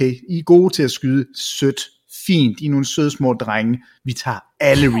okay, I er gode til at skyde sødt, fint, I er nogle søde små drenge, vi tager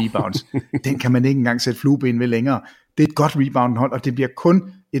alle rebounds. Den kan man ikke engang sætte flueben ved længere. Det er et godt reboundende hold, og det bliver kun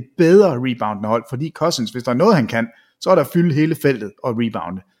et bedre reboundende hold, fordi Cousins, hvis der er noget, han kan, så er der fyldt hele feltet og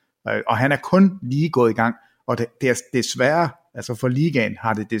rebounde. Og han er kun lige gået i gang, og det er desværre, altså for ligaen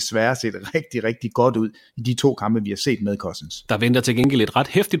har det desværre set rigtig, rigtig godt ud i de 2 kampe, vi har set med Cousins. Der venter til gengæld et ret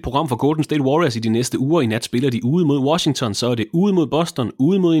hæftigt program for Golden State Warriors i de næste uger. I nat spiller de ude mod Washington, så er det ude mod Boston,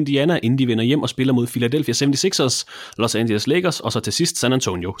 ude mod Indiana, inden de vender hjem og spiller mod Philadelphia 76ers, Los Angeles Lakers og så til sidst San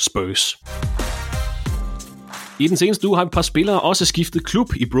Antonio Spurs. I den seneste uge har vi et par spillere også skiftet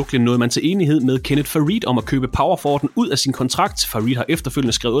klub. I Brooklyn nåede man til enighed med Kenneth Faried om at købe power forwarden ud af sin kontrakt. Faried har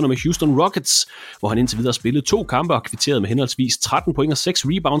efterfølgende skrevet under med Houston Rockets, hvor han indtil videre spillede 2 kampe og kvitteret med henholdsvis 13 point og 6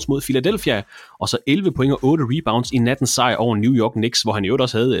 rebounds mod Philadelphia, og så 11 point og 8 rebounds i nattens sejr over New York Knicks, hvor han i øvrigt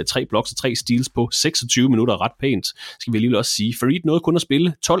også havde 3 blocks og 3 steals på 26 minutter, ret pænt. Skal vi lige også sige. Faried nåede kun at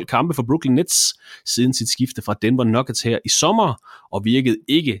spille 12 kampe for Brooklyn Nets siden sit skifte fra Denver Nuggets her i sommer, og virkede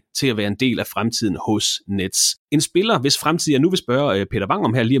ikke til at være en del af fremtiden hos Nets. En spiller, hvis fremtid jeg nu vil spørge Peter Wang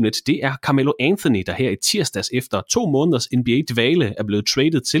om her lige om lidt, det er Carmelo Anthony, der her i tirsdags efter 2 måneders NBA-dvale er blevet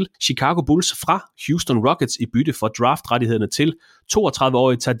traded til Chicago Bulls fra Houston Rockets i bytte for draftrettighederne til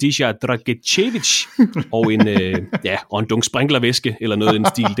 32-årige Tadija Dragicevic og en dunk sprinklervæske eller noget i den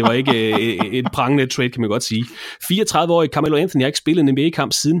stil. Det var ikke et prangende trade, kan man godt sige. 34-årige Carmelo Anthony har ikke spillet en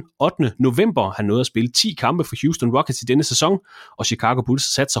NBA-kamp siden 8. november. Han nåede at spille 10 kampe for Houston Rockets i denne sæson, og Chicago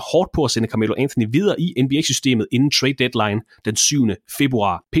Bulls satte sig hårdt på at sende Carmelo Anthony videre i NBA-systemet systemet inden trade deadline den 7.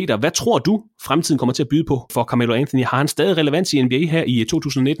 februar. Peter, hvad tror du, fremtiden kommer til at byde på for Carmelo Anthony? Har han stadig relevans i NBA her i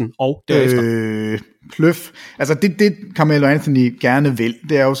 2019 og derefter? Pløf. Altså det Carmelo Anthony gerne vil,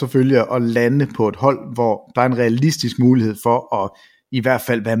 det er jo selvfølgelig at lande på et hold, hvor der er en realistisk mulighed for at i hvert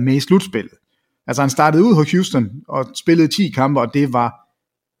fald være med i slutspillet. Altså han startede ud hos Houston og spillede 10 kampe, og det var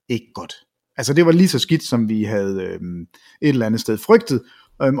ikke godt. Altså det var lige så skidt, som vi havde et eller andet sted frygtet,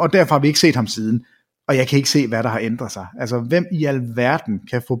 og derfor har vi ikke set ham siden. Og jeg kan ikke se, hvad der har ændret sig. Altså hvem i alverden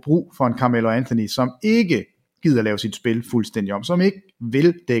kan få brug for en Carmelo Anthony, som ikke gider lave sit spil fuldstændig om, som ikke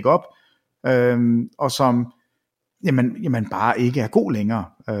vil dække op, og som jamen bare ikke er god længere.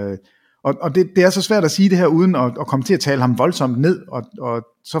 Og det er så svært at sige det her, uden at komme til at tale ham voldsomt ned, og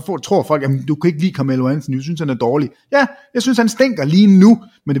så tror folk, jamen du kan ikke lide Carmelo Anthony, du synes han er dårlig. Ja, jeg synes han stinker lige nu,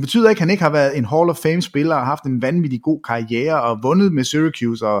 men det betyder ikke, at han ikke har været en Hall of Fame spiller, og haft en vanvittig god karriere, og vundet med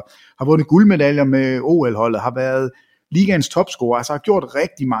Syracuse, og har vundet guldmedaljer med OL-holdet, har været ligaens topscorer, altså har gjort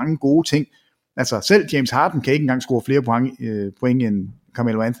rigtig mange gode ting. Altså selv James Harden kan ikke engang score flere point end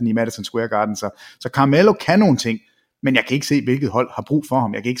Carmelo Anthony i Madison Square Garden, så Carmelo kan nogle ting, men jeg kan ikke se, hvilket hold har brug for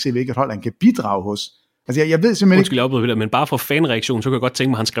ham. Jeg kan ikke se, hvilket hold han kan bidrage hos. Altså, jeg ved simpelthen ikke... Afbryde det, men bare for fanreaktion, så kan jeg godt tænke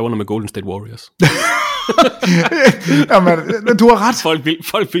mig, at han skrev under med Golden State Warriors. Jamen, du har ret.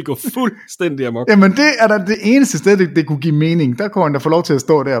 Folk vil gå fuldstændig amok. Jamen, det er da det eneste sted, det kunne give mening. Der kunne han da få lov til at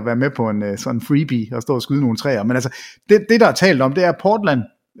stå der og være med på en sådan freebie og stå og skyde nogle træer. Men altså, det der er talt om, det er Portland,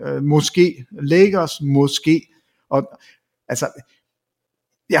 måske, Lakers, måske. Og altså...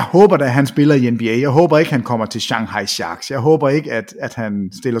 Jeg håber da, at han spiller i NBA. Jeg håber ikke, han kommer til Shanghai Sharks. Jeg håber ikke, at han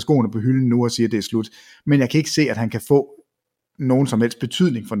stiller skoene på hylden nu og siger, at det er slut. Men jeg kan ikke se, at han kan få nogen som helst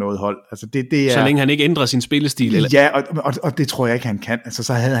betydning for noget hold. Altså det er... Så længe han ikke ændrer sin spillestil? Eller? Ja, og det tror jeg ikke, han kan. Altså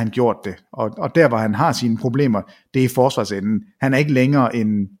så havde han gjort det. Og der, hvor han har sine problemer, det er i forsvarsenden. Han er ikke længere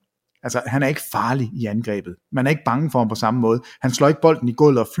en... Altså, han er ikke farlig i angrebet. Man er ikke bange for ham på samme måde. Han slår ikke bolden i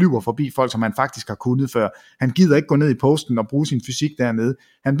gulvet og flyver forbi folk, som han faktisk har kunnet før. Han gider ikke gå ned i posten og bruge sin fysik dernede.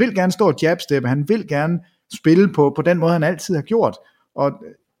 Han vil gerne stå og jabsteppe. Han vil gerne spille på den måde, han altid har gjort. Og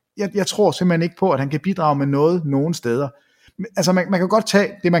jeg tror simpelthen ikke på, at han kan bidrage med noget nogen steder. Altså, man kan godt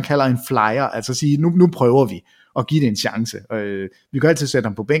tage det, man kalder en flyer. Altså sige, nu prøver vi at give det en chance. Vi kan altid sætte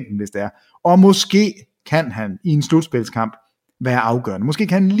ham på bænken, hvis det er. Og måske kan han i en slutspilskamp være afgørende. Måske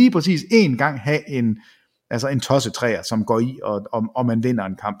kan han lige præcis en gang have en tossetræer, som går i, og man vinder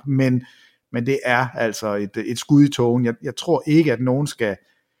en kamp. Men det er altså et skud i tågen. Jeg tror ikke, at nogen skal...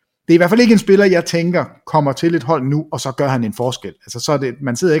 Det er i hvert fald ikke en spiller, jeg tænker, kommer til et hold nu, og så gør han en forskel. Altså, så er det,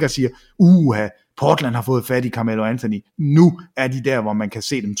 man sidder ikke og siger, Portland har fået fat i Carmelo Anthony. Nu er de der, hvor man kan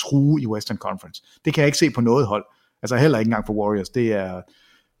se dem true i Western Conference. Det kan jeg ikke se på noget hold. Altså heller ikke engang for Warriors.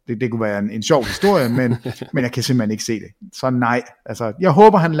 Det kunne være en sjov historie, men jeg kan simpelthen ikke se det. Så nej, altså jeg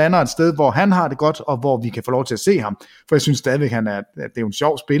håber, han lander et sted, hvor han har det godt, og hvor vi kan få lov til at se ham. For jeg synes stadigvæk, at det er jo en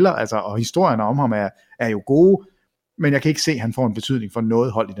sjov spiller, altså, og historierne om ham er jo gode, men jeg kan ikke se, at han får en betydning for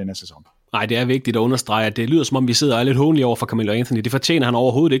noget hold i denne sæson. Nej, det er vigtigt at understrege, at det lyder som om, vi sidder og er lidt hånlige over for Carmelo Anthony. Det fortjener han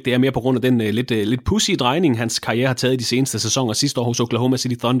overhovedet ikke. Det er mere på grund af den lidt pussy drejning, hans karriere har taget i de seneste sæsoner. Sidste år hos Oklahoma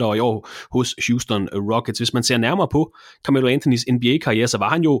City Thunder og i år hos Houston Rockets. Hvis man ser nærmere på Carmelo Anthonys NBA-karriere, så var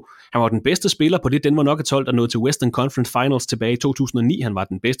han var den bedste spiller på det Denver Nuggets hold, der nåede til Western Conference Finals tilbage i 2009. Han var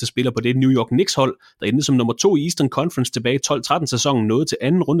den bedste spiller på det New York Knicks hold, der endte som nummer 2 i Eastern Conference tilbage i 12-13 sæsonen, nåede til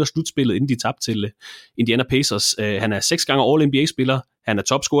anden runde af slutspillet, inden de tabte til Indiana Pacers. Han er 6 gange All-NBA-spiller. Han er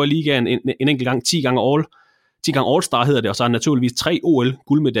topscorer i ligaen en enkelt gang, 10 gange All-Star hedder det, og så har han naturligvis 3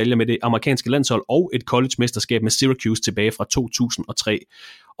 OL-guldmedaljer med det amerikanske landshold og et college-mesterskab med Syracuse tilbage fra 2003.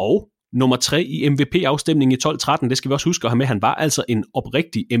 Og nummer 3 i MVP-afstemningen i 12-13, det skal vi også huske at have med. Han var altså en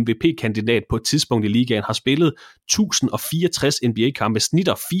oprigtig MVP-kandidat på et tidspunkt i ligaen, har spillet 1064 NBA-kampe,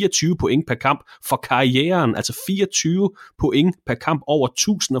 snitter 24 point per kamp for karrieren, altså 24 point per kamp over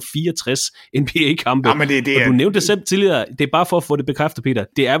 1064 NBA-kampe. Ja, men det du nævnte det selv tidligere, det er bare for at få det bekræftet, Peter.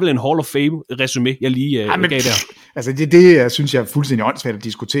 Det er vel en Hall of Fame-resumé, jeg lige gav der. Altså det synes jeg er fuldstændig åndssvagt at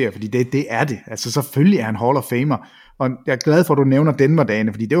diskutere, fordi det er det. Altså selvfølgelig er han Hall of Famer, og jeg er glad for, at du nævner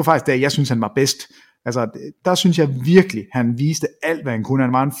Denver-dagene, fordi det var faktisk der, jeg synes, han var bedst. Altså, der synes jeg virkelig, han viste alt, hvad han kunne.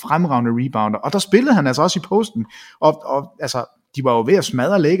 Han var en fremragende rebounder, og der spillede han altså også i posten. Og altså, de var jo ved at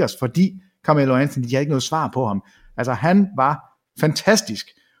smadre Lakers, fordi Carmelo Anthony, de havde ikke noget svar på ham. Altså, han var fantastisk.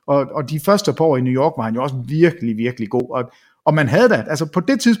 Og de første par år i New York var han jo også virkelig, virkelig god. Og man havde da, altså på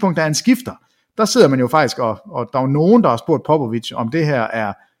det tidspunkt, der er en skifter, der sidder man jo faktisk, og der er jo nogen, der har spurgt Popovich, om det her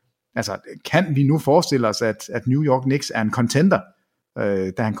er, altså, kan vi nu forestille os, at New York Knicks er en contender,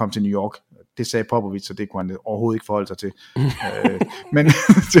 da han kom til New York? Det sagde Popovich, så det kunne han overhovedet ikke forholde sig til.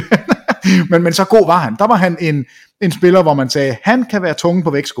 Men så god var han. Der var han en spiller, hvor man sagde, han kan være tungen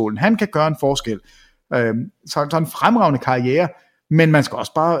på vægtskålen, han kan gøre en forskel. Så en fremragende karriere, men man skal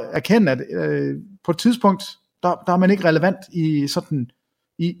også bare erkende, at på et tidspunkt, der er man ikke relevant i sådan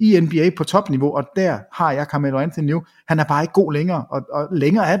i NBA på topniveau, og der har jeg Carmelo Anthony nu. Han er bare ikke god længere, og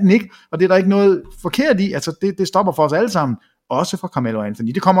længere er den ikke, og det er der ikke noget forkert i. Altså det stopper for os alle sammen, også for Carmelo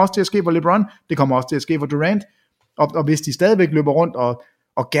Anthony. Det kommer også til at ske for LeBron, det kommer også til at ske for Durant, og hvis de stadigvæk løber rundt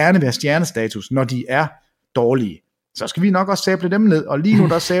og gerne vil have stjernestatus, når de er dårlige, så skal vi nok også sable dem ned, og lige nu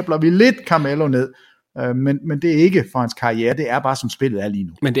der sabler vi lidt Carmelo ned, men det er ikke for hans karriere, det er bare som spillet er lige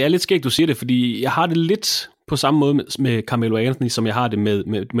nu. Men det er lidt skægt, du siger det, fordi jeg har det lidt på samme måde med Carmelo Anthony, som jeg har det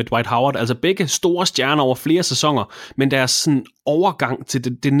med Dwight Howard. Altså begge store stjerner over flere sæsoner, men deres sådan overgang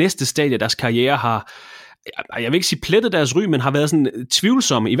til det næste stadie af deres karriere har, jeg vil ikke sige plettet deres ry, men har været sådan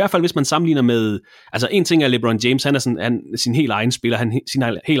tvivlsomme, i hvert fald hvis man sammenligner med, altså en ting er LeBron James, han er sådan sin helt egen spiller, sin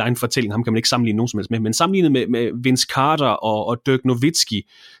helt egen fortælling, ham kan man ikke sammenligne nogen som helst med, men sammenlignet med Vince Carter og Dirk Nowitzki,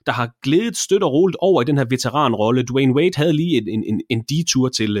 der har glædet støt og roligt over i den her veteranrolle. Dwayne Wade havde lige en detur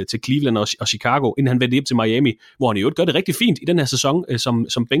til Cleveland og Chicago, inden han vendte hjem til Miami, hvor han i øvrigt gør det rigtig fint i den her sæson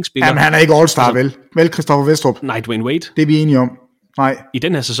som bænkspiller. Jamen han er ikke all-star, vel? Vel, Christopher Westbrook? Nej, Dwayne Wade. Det er vi enige om. Nej. I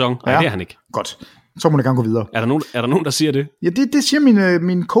den her sæson? Nej, det er han ikke. Godt. Så må det gerne gå videre. Er der nogen, der siger det? Ja, det siger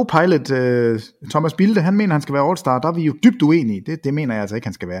min co-pilot, Thomas Bilde. Han mener, han skal være all-star. Der er vi jo dybt uenige. Det mener jeg altså ikke,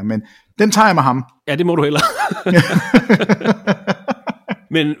 han skal være. Men den tager jeg med ham. Ja, det må du heller.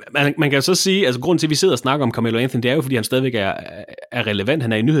 Men man kan jo så sige, altså grunden til, at vi sidder og snakker om Carmelo Anthony, det er jo, fordi han stadigvæk er relevant,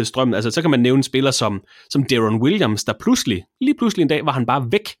 han er i nyhedsstrømmen. Altså så kan man nævne en spiller som Deron Williams, der lige pludselig en dag var han bare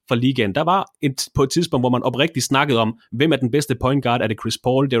væk fra ligaen. Der var på et tidspunkt, hvor man oprigtigt snakkede om, hvem er den bedste point guard? Er det Chris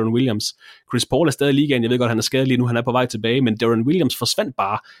Paul, Deron Williams? Chris Paul er stadig i ligaen, jeg ved godt, han er skadet lige nu, han er på vej tilbage, men Deron Williams forsvandt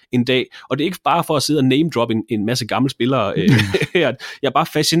bare en dag, og det er ikke bare for at sidde og name-drop en masse gamle spillere her. Jeg er bare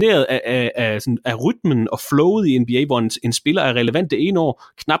fascineret af rytmen og flowet i NBA, hvor en spiller er relevant det ene år,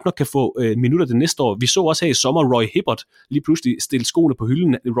 knap nok kan få minutter det næste år. Vi så også her i sommer Roy Hibbert lige pludselig stille skoene på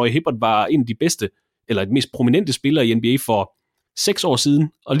hylden. Roy Hibbert var en af de bedste, eller de mest prominente spillere i NBA for 6 år siden,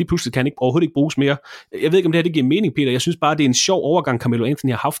 og lige pludselig kan han overhovedet ikke bruges mere. Jeg ved ikke, om det her giver mening, Peter. Jeg synes bare, det er en sjov overgang, Carmelo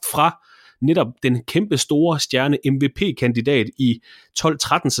Anthony har haft fra netop den kæmpe store stjerne MVP-kandidat i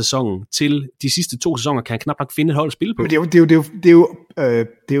 12-13 sæsonen til de sidste 2 sæsoner, kan han knap nok finde et hold at spille på. Men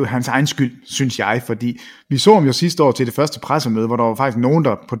det er jo hans egen skyld, synes jeg, fordi vi så ham jo sidste år til det første pressemøde, hvor der var faktisk nogen,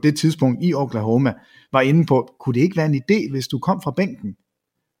 der på det tidspunkt i Oklahoma var inde på, kunne det ikke være en idé, hvis du kom fra bænken?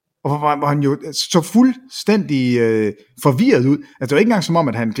 Og hvor han jo så fuldstændig forvirret ud. Altså det var ikke engang som om,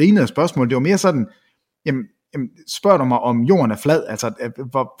 at han grinede af spørgsmål, det var mere sådan, jamen spørger du mig, om jorden er flad, altså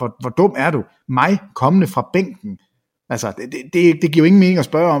hvor dum er du? Mig kommende fra bænken. Altså det giver jo ingen mening at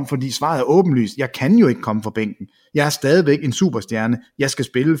spørge om, fordi svaret er åbenlyst. Jeg kan jo ikke komme fra bænken. Jeg er stadigvæk en superstjerne. Jeg skal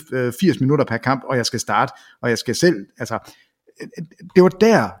spille 80 minutter per kamp, og jeg skal starte, og jeg skal selv, altså det var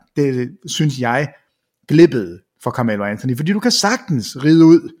der, det synes jeg, glippede for Carmelo Anthony, fordi du kan sagtens ride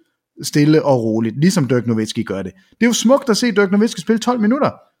ud stille og roligt, ligesom Dirk Nowitzki gør det. Det er jo smukt at se Dirk Nowitzki spille 12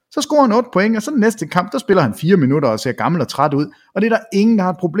 minutter. Så scorer han 8 point, og så den næste kamp, der spiller han 4 minutter og ser gammel og træt ud. Og det er der ingen, der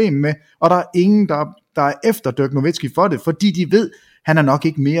har et problem med. Og der er ingen, der er efter Dirk Nowitzki for det, fordi de ved, han er nok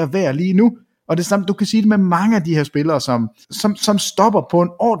ikke mere værd lige nu. Og det samme, du kan sige det med mange af de her spillere, som stopper på en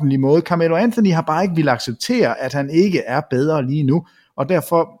ordentlig måde. Carmelo Anthony har bare ikke ville acceptere, at han ikke er bedre lige nu. Og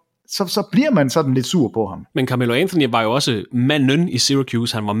derfor så bliver man sådan lidt sur på ham. Men Carmelo Anthony var jo også manden i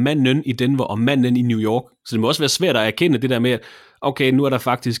Syracuse, han var manden i Denver og manden i New York. Så det må også være svært at erkende det der med, at okay, nu er der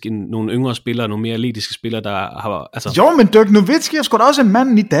faktisk nogle yngre spillere, nogle mere atletiske spillere, der har... Altså... Jo, men Dirk Nowitzki er sgu da også en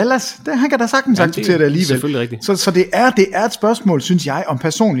mand i Dallas. Han kan da sagtens acceptere det alligevel. Selvfølgelig rigtigt. Så det er et spørgsmål, synes jeg, om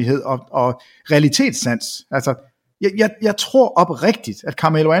personlighed og realitetssans. Altså, jeg tror oprigtigt, at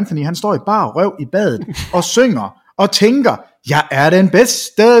Carmelo Anthony, han står i bar røv i badet og synger og tænker, jeg er den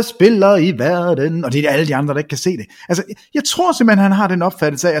bedste spiller i verden, og det er alle de andre, der ikke kan se det. Altså, jeg tror simpelthen, han har den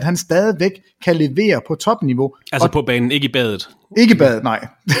opfattelse af, at han stadigvæk kan levere på topniveau. Altså på banen, ikke i badet? Ikke i badet, nej.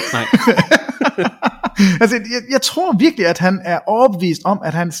 Altså, jeg tror virkelig, at han er overbevist om,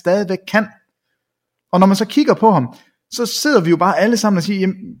 at han stadigvæk kan. Og når man så kigger på ham, så sidder vi jo bare alle sammen og siger,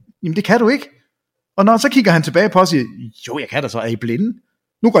 jamen det kan du ikke. Og når så kigger han tilbage på os og siger, jo, jeg kan da så, er I blinde?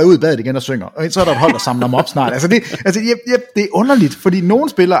 Nu går jeg ud i badet igen og synger, og så er der et hold, der samler dem op snart. Altså det er underligt, fordi nogle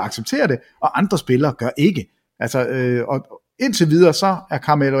spillere accepterer det, og andre spillere gør ikke. Altså, og indtil videre, så er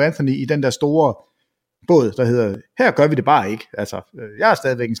Carmelo Anthony i den der store båd, der hedder, her gør vi det bare ikke. Altså, jeg er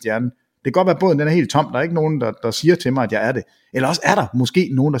stadigvæk en stjerne. Det kan godt være, at båden den er helt tom. Der er ikke nogen, der siger til mig, at jeg er det. Eller også er der måske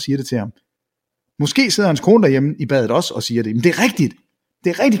nogen, der siger det til ham. Måske sidder hans kone derhjemme i badet også og siger det. Men det er rigtigt. Det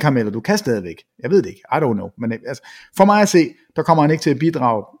er rigtigt, Carmelo, du kan stadigvæk. Jeg ved det ikke, I don't know. Men altså, for mig at se, der kommer han ikke til at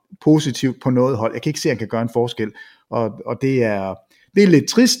bidrage positivt på noget hold. Jeg kan ikke se, at han kan gøre en forskel. Og det er Det er lidt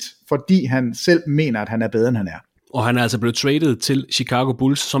trist, fordi han selv mener, at han er bedre, end han er. Og han er altså blevet traded til Chicago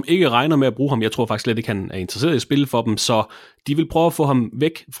Bulls, som ikke regner med at bruge ham. Jeg tror faktisk slet ikke, han er interesseret i at spille for dem, så de vil prøve at få ham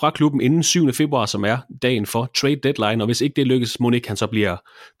væk fra klubben inden 7. februar, som er dagen for trade deadline, og hvis ikke det lykkes, må ikke han så bliver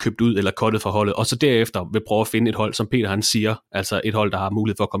købt ud eller cuttet fra holdet, og så derefter vil prøve at finde et hold, som Peter han siger, altså et hold, der har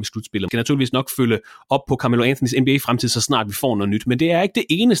mulighed for at komme i slutspillet. Man kan naturligvis nok følge op på Carmelo Anthonys NBA-fremtid, så snart vi får noget nyt, men det er ikke det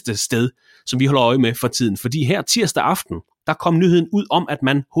eneste sted, som vi holder øje med for tiden, fordi her tirsdag aften, der kom nyheden ud om, at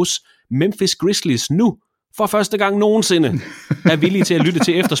man hos Memphis Grizzlies nu for første gang nogensinde er villige til at lytte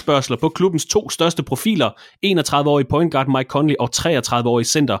til efterspørgsler på klubbens 2 største profiler, 31-årig point guard Mike Conley og 33-årig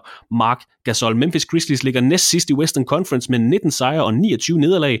center Marc Gasol. Memphis Grizzlies ligger næst sidst i Western Conference med 19 sejre og 29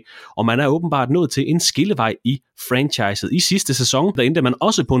 nederlag, og man er åbenbart nået til en skillevej i franchiset. I sidste sæson, der endte man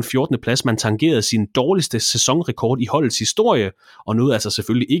også på en 14. plads. Man tangerede sin dårligste sæsonrekord i holdets historie, og nåede altså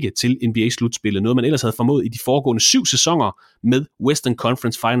selvfølgelig ikke til NBA-slutspillet, noget man ellers havde formået i de foregående 7 sæsoner med Western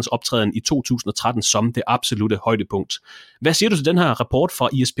Conference Finals optræden i 2013 som det absolute højdepunkt. Hvad siger du til den her rapport fra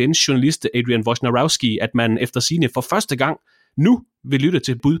ESPN's journalist Adrian Wojnarowski, at man efter sigende for første gang nu vil lytte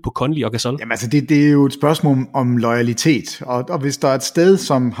til bud på Conley og Gasol? Jamen altså, det er jo et spørgsmål om loyalitet, og hvis der er et sted,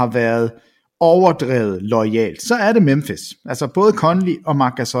 som har været overdrevet loyalt, så er det Memphis. Altså både Conley og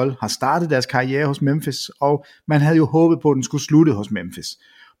Marc Gasol har startet deres karriere hos Memphis, og man havde jo håbet på, at den skulle slutte hos Memphis.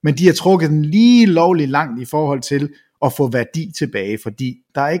 Men de har trukket den lige lovligt langt i forhold til at få værdi tilbage, fordi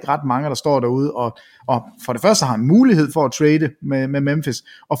der er ikke ret mange, der står derude, og for det første har en mulighed for at trade med Memphis,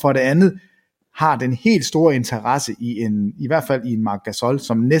 og for det andet har den helt store interesse i hvert fald i en Marc Gasol,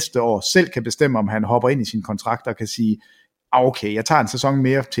 som næste år selv kan bestemme, om han hopper ind i sin kontrakt og kan sige, okay, jeg tager en sæson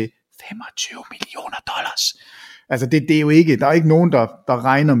mere til $25 million. Altså det er jo ikke, der er ikke nogen, der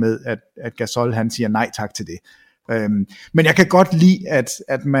regner med, at Gasol han siger nej tak til det. Men jeg kan godt lide,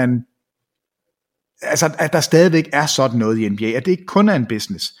 at man, altså at der stadigvæk er sådan noget i NBA, at det ikke kun er en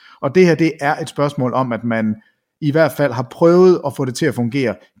business. Og det her, det er et spørgsmål om, at man i hvert fald har prøvet at få det til at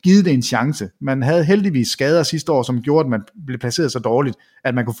fungere, givet det en chance. Man havde heldigvis skader sidste år, som gjorde, at man blev placeret så dårligt,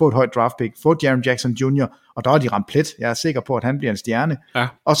 at man kunne få et højt draft pick, få Jaren Jackson Jr., og der var de ramt plet. Jeg er sikker på, at han bliver en stjerne. Ja.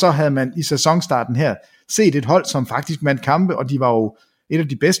 Og så havde man i sæsonstarten her set et hold, som faktisk vandt kampe, og de var jo et af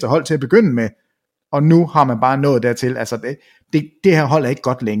de bedste hold til at begynde med. Og nu har man bare nået dertil. Altså det her hold er ikke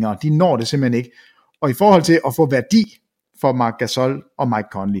godt længere. De når det simpelthen ikke. Og i forhold til at få værdi for Marc Gasol og Mike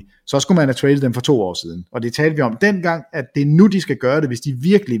Conley, så skulle man have traded dem for 2 år siden. Og det talte vi om dengang, at det er nu, de skal gøre det, hvis de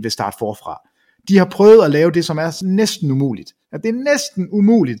virkelig vil starte forfra. De har prøvet at lave det, som er næsten umuligt. At det er næsten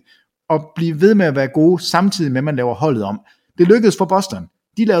umuligt at blive ved med at være gode, samtidig med, at man laver holdet om. Det lykkedes for Boston.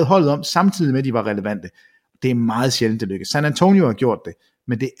 De lavede holdet om, samtidig med, at de var relevante. Det er meget sjældent, det lykkes. San Antonio har gjort det,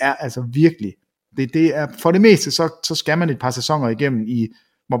 men det er altså virkelig, det er for det meste, så skal man et par sæsoner igennem,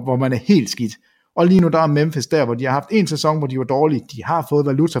 hvor man er helt skidt. Og lige nu der er Memphis der, hvor de har haft en sæson, hvor de var dårlige. De har fået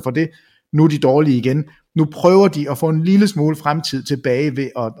valuta for det. Nu er de dårlige igen. Nu prøver de at få en lille smule fremtid tilbage ved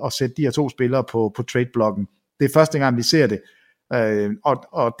at sætte de her 2 spillere på trade-blokken. Det er første gang, vi ser det.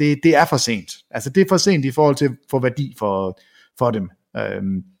 Og det er for sent. Altså det er for sent i forhold til at få værdi for dem.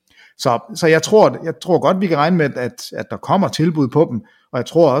 Så jeg tror godt, vi kan regne med, at der kommer tilbud på dem. Og jeg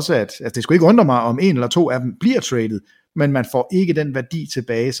tror også, at det skulle ikke undre mig, om 1 eller 2 af dem bliver traded. Men man får ikke den værdi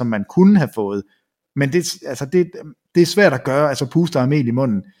tilbage, som man kunne have fået. Men det er svært at gøre, altså puste og mel i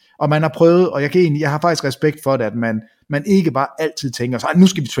munden. Og man har prøvet, og jeg har faktisk respekt for det, at man ikke bare altid tænker, så nu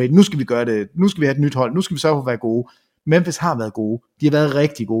skal vi trade, nu skal vi gøre det, nu skal vi have et nyt hold, nu skal vi sørge for at være gode. Memphis har været gode, de har været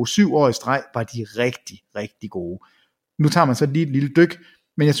rigtig gode, 7 år i streg var de rigtig, rigtig gode. Nu tager man så lige et lille dyk,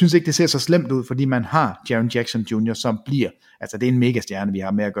 men jeg synes ikke, det ser så slemt ud, fordi man har Jaren Jackson Jr., som bliver, altså det er en mega stjerne, vi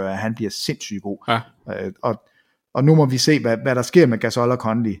har med at gøre, han bliver sindssygt god. Ja. Og nu må vi se, hvad der sker med Gasol og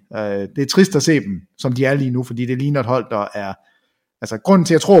Conley. Det er trist at se dem, som de er lige nu, fordi det ligner et hold, der er... Altså, grunden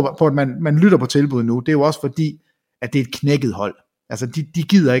til, at jeg tror på, at man lytter på tilbud nu, det er jo også fordi, at det er et knækket hold. Altså, de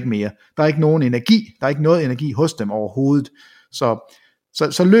gider ikke mere. Der er ikke nogen energi. Der er ikke noget energi hos dem overhovedet.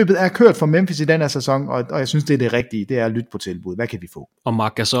 Så løbet er kørt for Memphis i den her sæson, og jeg synes, det er det rigtige. Det er at lytte på tilbud. Hvad kan vi få? Og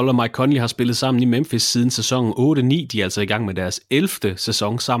Marc Gasol og Mike Conley har spillet sammen i Memphis siden sæsonen 8-9. De er altså i gang med deres 11.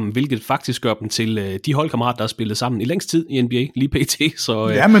 sæson sammen, hvilket faktisk gør dem til de holdkammerater, der har spillet sammen i længst tid i NBA, lige pt. Så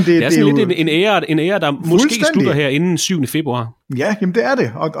ja, men det er sådan lidt en ære, der måske slutter her inden 7. februar. Ja, jamen det er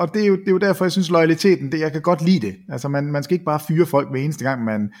det. Og det er jo derfor, jeg synes, loyaliteten, jeg kan godt lide det. Altså man skal ikke bare fyre folk hver eneste gang,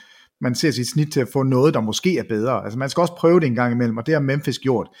 man ser sit snit til at få noget, der måske er bedre. Altså man skal også prøve det en gang imellem, og det har Memphis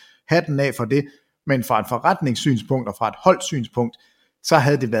gjort. Hatten af for det, men fra et forretningssynspunkt og fra et holdsynspunkt, så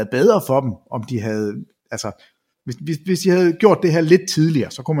havde det været bedre for dem, om de havde, altså Hvis de havde gjort det her lidt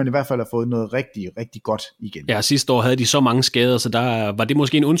tidligere, så kunne man i hvert fald have fået noget rigtig, rigtig godt igen. Ja, sidste år havde de så mange skader, så der var det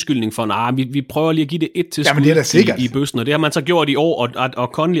måske en undskyldning for, vi prøver lige at give det et til skud i bøssen, og det har man så gjort i år, og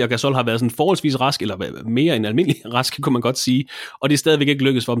Conley og Gasol har været sådan forholdsvis rask, eller mere end almindelig rask, kunne man godt sige, og det er stadigvæk ikke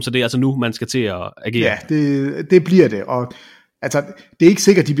lykkedes for dem, så det er altså nu, man skal til at agere. Ja, det bliver det, og altså, det er ikke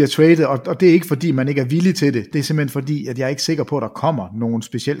sikkert, de bliver traded, og det er ikke fordi, man ikke er villig til det, det er simpelthen fordi, at jeg er ikke sikker på, at der kommer nogle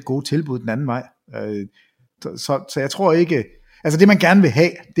specielt gode tilbud den anden vej. Så jeg tror ikke, altså det man gerne vil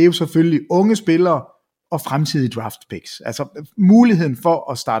have, det er jo selvfølgelig unge spillere og fremtidige draft picks. Altså muligheden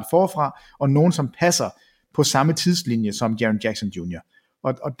for at starte forfra, og nogen som passer på samme tidslinje som Jaren Jackson Jr.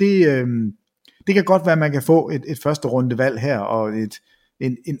 Og det kan godt være, at man kan få et første rundevalg her, og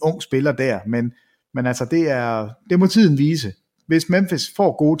en ung spiller der, men altså det må tiden vise. Hvis Memphis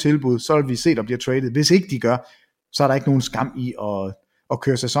får gode tilbud, så vil vi se, der bliver traded. Hvis ikke de gør, så er der ikke nogen skam i at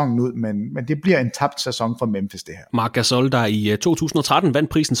køre sæsonen ud, men det bliver en tabt sæson for Memphis, det her. Marc Gasol, der i 2013 vandt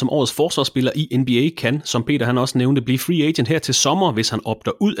prisen som årets forsvarsspiller i NBA, kan, som Peter han også nævnte, blive free agent her til sommer, hvis han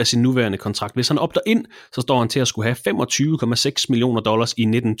opter ud af sin nuværende kontrakt. Hvis han opter ind, så står han til at skulle have $25,6 millioner i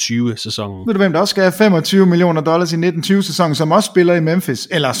 1920-sæsonen. Ved du, hvem der også skal have $25 millioner i 1920-sæsonen, som også spiller i Memphis,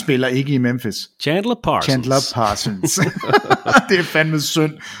 eller spiller ikke i Memphis? Chandler Parsons. Det er fandme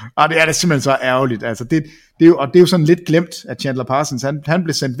synd. Og det er da simpelthen så ærgerligt. Altså, det er jo sådan lidt glemt, at Chandler Parsons, han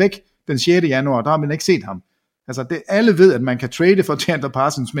blev sendt væk den 6. januar, der har man ikke set ham. Altså, alle ved, at man kan trade for Chandler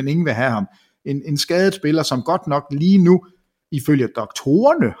Parsons, men ingen vil have ham. En skadet spiller, som godt nok lige nu, ifølge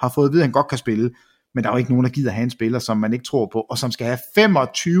doktorerne, har fået at vide, at han godt kan spille, men der er jo ikke nogen, der gider have en spiller, som man ikke tror på, og som skal have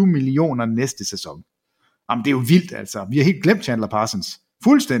 25 millioner næste sæson. Jamen, det er jo vildt, altså. Vi har helt glemt Chandler Parsons.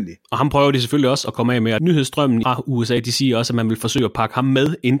 Fuldstændig. Og ham prøver de selvfølgelig også at komme af med. Nyhedsstrømmen fra USA, de siger også, at man vil forsøge at pakke ham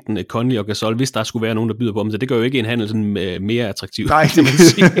med, enten Conley og Gasol, hvis der skulle være nogen, der byder på ham. Så det gør jo ikke en handel sådan mere attraktiv. Nej, det man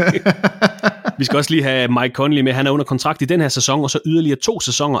sige. Vi skal også lige have Mike Conley med. Han er under kontrakt i den her sæson, og så yderligere 2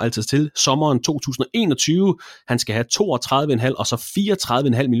 sæsoner altså til sommeren 2021. Han skal have 32,5 og så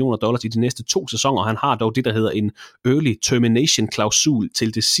 $34,5 millioner i de næste 2 sæsoner. Han har dog det, der hedder en early termination klausul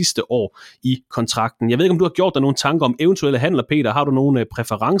til det sidste år i kontrakten. Jeg ved ikke, om du har gjort dig nogle tanker om eventuelle handler, Peter. Har du nogle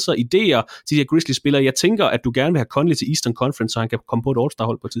præferencer, idéer til de her Grizzlies-spillere? Jeg tænker, at du gerne vil have Conley til Eastern Conference, så han kan komme på et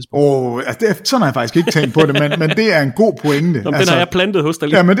All-Star-hold på et tidspunkt. Sådan har jeg faktisk ikke tænkt på det, men det er en god pointe. Den har jeg plantet hos dig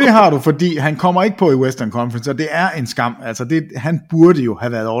lige. Ja, men det har du, fordi han kommer ikke på i Western Conference, og det er en skam. Altså han burde jo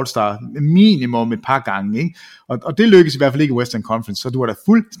have været All-Star minimum et par gange, ikke? Og det lykkes i hvert fald ikke i Western Conference, så du har da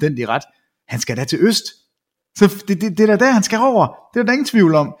fuldstændig ret. Han skal da til øst. Så det er der, han skal over. Det er der ingen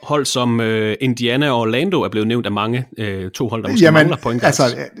tvivl om. Hold som Indiana og Orlando er blevet nævnt af mange. 2 hold, der måske mangler point. Altså,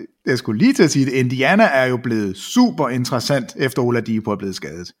 jeg skulle lige til at sige det. Indiana er jo blevet super interessant, efter Oladipo er blevet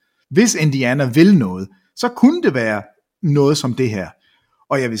skadet. Hvis Indiana vil noget, så kunne det være noget som det her.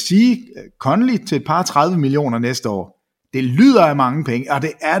 Og jeg vil sige, Conley til et par 30 millioner næste år, det lyder af mange penge, og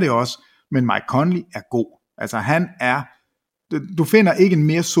det er det også, men Mike Conley er god. Altså han er, du finder ikke en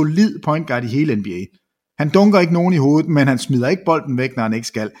mere solid point guard i hele NBA. Han dunker ikke nogen i hovedet, men han smider ikke bolden væk, når han ikke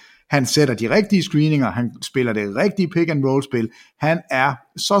skal. Han sætter de rigtige screeninger, han spiller det rigtige pick-and-roll-spil. Han er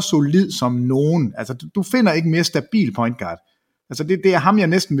så solid som nogen. Altså du finder ikke mere stabil point guard. Altså det er ham, jeg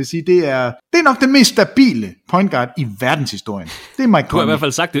næsten vil sige, det er nok den mest stabile point guard i verdenshistorien. Det er Mike Conley. Du har i hvert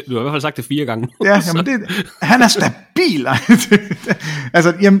fald sagt det 4 gange. Ja, jamen han er stabil.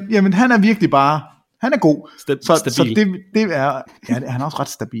 Altså, jamen han er virkelig bare, han er god. Så det er, ja, han er også ret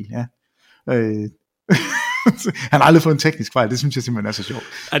stabil, ja. Han har aldrig fået en teknisk fejl, det synes jeg simpelthen er så sjovt.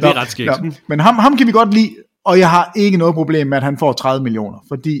 Ja, det er ret skægt. Men ham kan vi godt lide, og jeg har ikke noget problem med, at han får 30 millioner,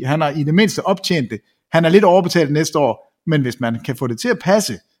 fordi han har i det mindste optjent det. Han er lidt overbetalt næste år, men hvis man kan få det til at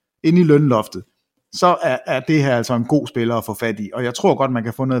passe ind i lønloftet, så er det her altså en god spiller at få fat i, og jeg tror godt, man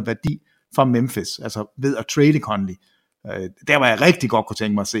kan få noget værdi fra Memphis, altså ved at trade Conley. Der var jeg rigtig godt kunne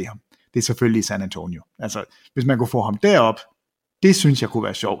tænke mig at se ham. Det er selvfølgelig i San Antonio. Altså, hvis man kunne få ham derop, det synes jeg kunne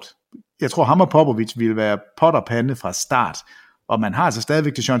være sjovt. Jeg tror, ham og Popovich ville være pot og pande fra start, og man har altså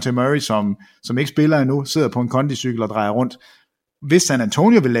stadigvæk DeJounte Murray, som ikke spiller endnu, sidder på en kondicykel og drejer rundt. Hvis San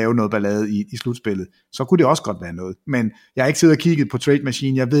Antonio vil lave noget ballade i slutspillet, så kunne det også godt være noget. Men jeg har ikke siddet og kigget på Trade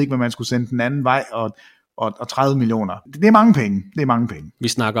Machine, jeg ved ikke, hvad man skulle sende den anden vej, og 30 millioner. Det er mange penge. Det er mange penge. Vi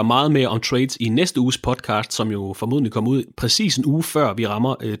snakker meget mere om trades i næste uges podcast, som jo formodentlig kommer ud præcis en uge før vi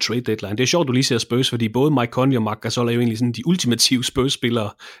rammer trade deadline. Det er sjovt, du lige ser Spurs, fordi både Mike Conley og Marc Gasol er jo egentlig sådan de ultimative Spurs-spillere.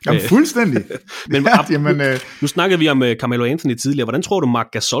 Jamen fuldstændig. Men nu snakkede vi om Carmelo Anthony tidligere. Hvordan tror du, Marc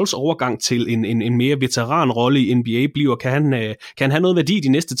Gasols overgang til en mere veteranrolle i NBA bliver? Kan han have noget værdi de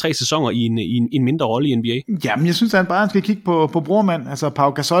næste 3 sæsoner i en mindre rolle i NBA? Jamen, jeg synes, at han bare skal kigge på brormand. Altså Pau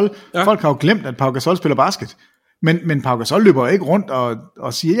Gasol. Ja. Folk har jo glemt, at Pau Gasol spiller basket. Men Pau Gasol løber ikke rundt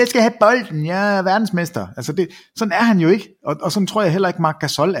og siger, jeg skal have bolden, jeg er verdensmester. Altså sådan er han jo ikke, og sådan tror jeg heller ikke Marc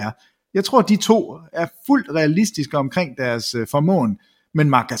Gasol er. Jeg tror, de to er fuldt realistiske omkring deres formåen, men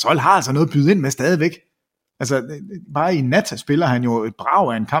Marc Gasol har altså noget at byde ind med stadigvæk. Altså, bare i nat spiller han jo et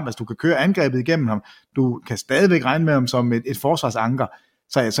brag af en kamp, altså du kan køre angrebet igennem ham, du kan stadigvæk regne med ham som et forsvarsanker,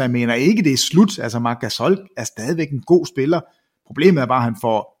 så jeg mener ikke, det er slut. Altså, Marc Gasol er stadigvæk en god spiller. Problemet er bare, at han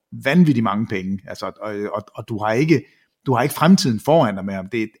får vanvittigt mange penge, altså, og du har ikke fremtiden foran dig med ham.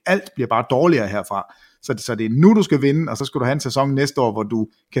 Alt bliver bare dårligere herfra. Så det er nu, du skal vinde, og så skal du have en sæson næste år, hvor du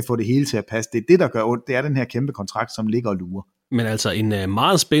kan få det hele til at passe. Det er det, der gør ondt. Det er den her kæmpe kontrakt, som ligger og lurer. Men altså en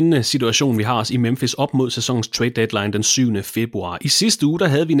meget spændende situation, vi har os i Memphis op mod sæsonens trade deadline den 7. februar. I sidste uge, der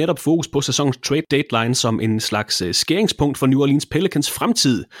havde vi netop fokus på sæsonens trade deadline som en slags skæringspunkt for New Orleans Pelicans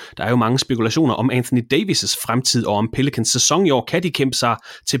fremtid. Der er jo mange spekulationer om Anthony Davis' fremtid og om Pelicans sæson i år. Kan de kæmpe sig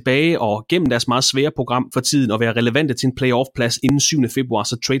tilbage og gennem deres meget svære program for tiden og være relevante til en playoff-plads inden 7. februar,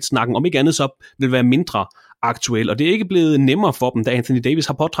 så trade-snakken om ikke andet så vil være mindre aktuel, og det er ikke blevet nemmere for dem, da Anthony Davis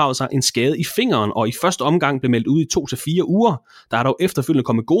har pådraget sig en skade i fingeren, og i første omgang blev meldt ud i 2 til 4 uger. Der er dog efterfølgende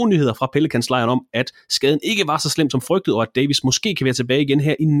kommet gode nyheder fra Pelicans-lejren om, at skaden ikke var så slem som frygtet, og at Davis måske kan være tilbage igen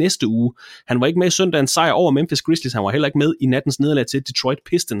her i næste uge. Han var ikke med i søndagens sejr over Memphis Grizzlies, han var heller ikke med i nattens nederlag til Detroit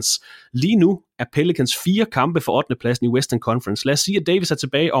Pistons. Lige nu er Pelicans 4 kampe for 8. pladsen i Western Conference. Lad os sige, at Davis er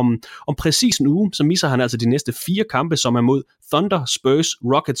tilbage om præcis en uge, så misser han altså de næste 4 kampe, som er mod Thunder, Spurs,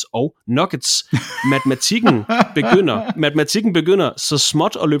 Rockets og Nuggets. Matematikken begynder så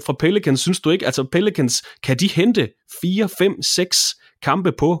småt at løbe fra Pelicans, synes du ikke? Altså Pelicans, kan de hente 4, 5, 6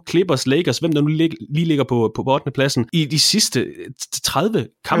 kampe på Clippers, Lakers, hvem der nu lige ligger på 8. pladsen, i de sidste 30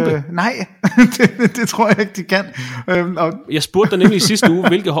 kampe? Nej, det tror jeg ikke, de kan. Jeg spurgte dig nemlig i sidste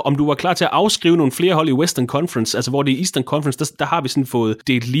uge, om du var klar til at afskrive nogle flere hold i Western Conference, altså hvor det i Eastern Conference, der har vi sådan fået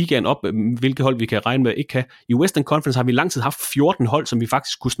delt ligaen op, hvilke hold vi kan regne med ikke kan. I Western Conference har vi lang tid haft 14 hold, som vi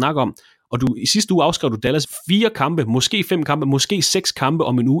faktisk kunne snakke om, og i sidste uge afskrev du Dallas 4 kampe, måske 5 kampe, måske 6 kampe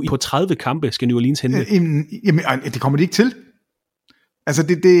om en uge. På 30 kampe skal New Orleans hente. Jamen, det kommer de ikke til.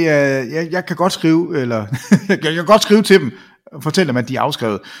 Altså, jeg kan godt skrive, eller jeg kan godt skrive til dem, og fortælle dem, at de er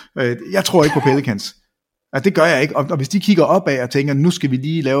afskrevet. Jeg tror ikke på Pelicans. Altså, det gør jeg ikke. Og hvis de kigger opad og tænker, nu skal vi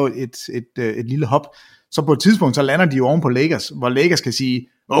lige lave et lille hop, så på et tidspunkt, så lander de jo oven på Lakers, hvor Lakers kan sige,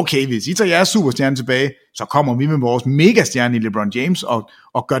 okay, hvis I tager jeres superstjerne tilbage, så kommer vi med vores megastjerne i LeBron James,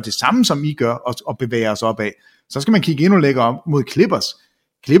 og gør det samme, som I gør, og bevæger os opad. Så skal man kigge endnu længere op mod Clippers.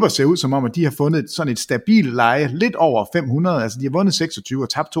 Clippers ser ud som om, at de har fundet sådan et stabilt leje, lidt over 500, altså de har vundet 26 og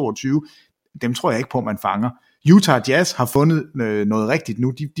tabt 22. Dem tror jeg ikke på, man fanger. Utah Jazz har fundet noget rigtigt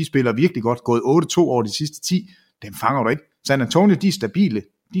nu, de spiller virkelig godt, gået 8-2 over de sidste 10, dem fanger du ikke. San Antonio, de er stabile,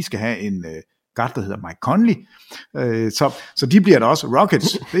 de skal have en guard, der hedder Mike Conley, så de bliver der også.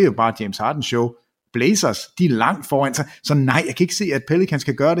 Rockets, det er jo bare James Harden show. Blazers, de er langt foran sig, så nej, jeg kan ikke se, at Pelicans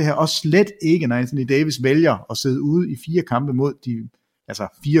kan gøre det her, og slet ikke, når Anthony Davis vælger at sidde ude i 4 kampe mod de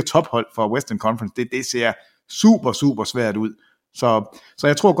 4 tophold for Western Conference. Det ser super, super svært ud. Så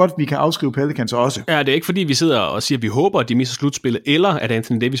jeg tror godt, vi kan afskrive Pelicans også. Ja, det er ikke fordi, vi sidder og siger, at vi håber, at de misser slutspillet, eller at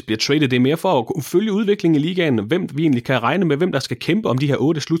Anthony Davis bliver traded. Det er mere for at kunne følge udviklingen i ligaen, hvem vi egentlig kan regne med, hvem der skal kæmpe om de her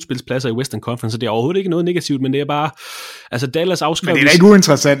 8 slutspilspladser i Western Conference. Så det er overhovedet ikke noget negativt, men det er bare, altså Dallas afskrev. Men det er ikke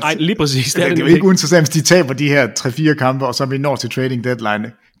uinteressant. Nej, lige præcis. Det er ikke uinteressant, hvis de taber de her 3-4 kampe, og så vi når til trading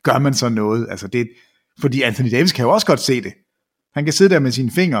deadline. Gør man så noget? Altså fordi Anthony Davis kan jo også godt se det. Han kan sidde der med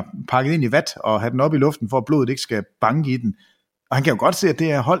sine fingre pakket ind i vat og have den op i luften, for at blodet ikke skal banke i den. Og han kan jo godt se, at det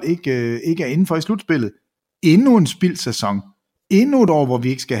her hold ikke er indenfor i slutspillet. Endnu en spildt sæson. Endnu et år, hvor vi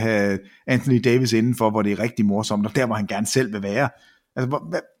ikke skal have Anthony Davis indenfor, hvor det er rigtig morsomt, og der, hvor han gerne selv vil være. Altså,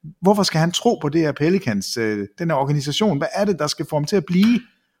 hvorfor skal han tro på det her Pelicans, den her organisation? Hvad er det, der skal få ham til at blive?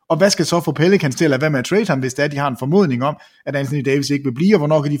 Og hvad skal så få Pelicans til at lade være med at trade ham, hvis det er, de har en formodning om, at Anthony Davis ikke vil blive, og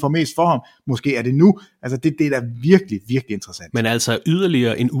hvornår kan de få mest for ham? Måske er det nu. Altså det er da virkelig, virkelig interessant. Men altså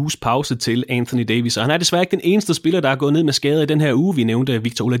yderligere en uges pause til Anthony Davis, og han er desværre ikke den eneste spiller, der er gået ned med skader i den her uge. Vi nævnte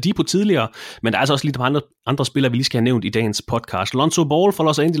Victor Oladipo tidligere, men der er altså også lidt andre spillere, vi lige skal have nævnt i dagens podcast. Lonzo Ball fra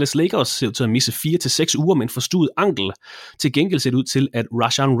Los Angeles Lakers ser ud til at misse 4 til 6 uger med en forstuet ankel. Til gengæld ser det ud til, at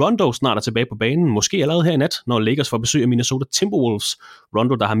Rajon Rondo snart er tilbage på banen, måske allerede her i nat, når Lakers får besøg af Minnesota Timberwolves.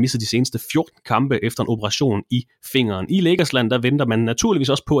 Rondo, der har misset de seneste 14 kampe efter en operation i fingeren. I Lakersland, der venter man naturligvis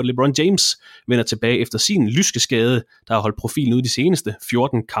også på, at LeBron James vender tilbage efter sin lyske skade, der har holdt profilen ud de seneste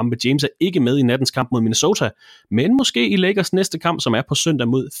 14 kampe. James er ikke med i nattens kamp mod Minnesota, men måske i Lakers næste kamp, som er på søndag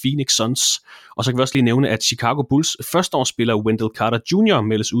mod Phoenix Suns. Og så kan vi også lige nævne, at Chicago Bulls førsteårsspiller Wendell Carter Jr.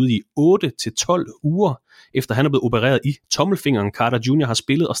 meldes ud i 8 til 12 uger. efter han er blevet opereret i tommelfingeren. Carter Jr. har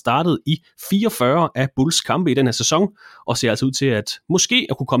spillet og startet i 44 af Bulls kampe i den her sæson, og ser altså ud til at måske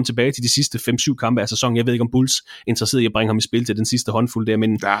at kunne komme tilbage til de sidste 5-7 kampe af sæsonen. Jeg ved ikke, om Bulls er interesseret i at bringe ham i spil til den sidste håndfuld der,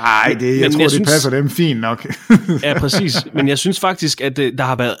 men... Nej, jeg tror, det passer dem fint nok. Ja, præcis. Men jeg synes faktisk, at der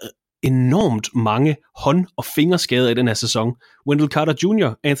har været enormt mange hånd- og fingerskader i den her sæson. Wendell Carter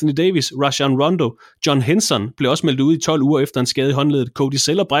Jr., Anthony Davis, Rajon Rondo, John Henson blev også meldt ud i 12 uger efter en skade i håndledet. Cody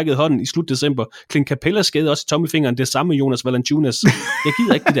Zeller brækkede hånden i slut december. Clint Capella skadede også i tommelfingeren. Det samme med Jonas Valanciunas. Jeg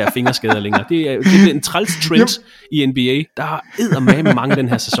gider ikke de der fingerskader længere. Det er en træls trend i NBA. Der er eddermame mange den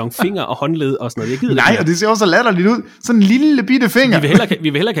her sæson. Finger og håndled og sådan noget. Jeg gider Nej, og det ser også latterligt ud. Sådan en lille bitte finger. Vi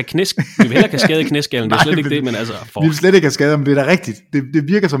vil hellere have skade i knæskallen. Det er slet ikke det, men altså... Vi vil slet ikke have skade, men det er da rigtigt. Det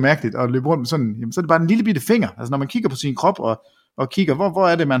virker så mærkeligt at løbe rundt med sådan... Jamen, så er det bare en lille bitte finger. Altså når man kigger på sin krop og kigger, hvor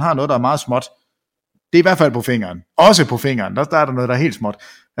er det, man har noget, der er meget småt. Det er i hvert fald på fingeren. Også på fingeren, der er der noget, der er helt småt.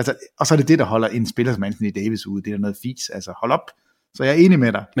 Altså, og så er det, der holder en spiller som Anthony Davis ude. Det er noget fis. Altså, hold op. Så jeg er enig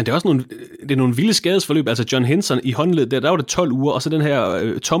med dig. Men det er også nogle vilde skadesforløb. Altså John Henson i håndledet, der var det 12 uger, og så den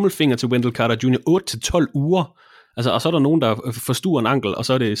her tommelfinger til Wendell Carter Jr. 8-12 uger. Altså, og så er der nogen, der forstuer en ankel, og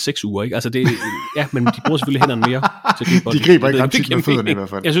så er det 6 uger, ikke? Altså, det, ja, men de bruger selvfølgelig hænderne mere. De griber ikke ret tit med fødderne i hvert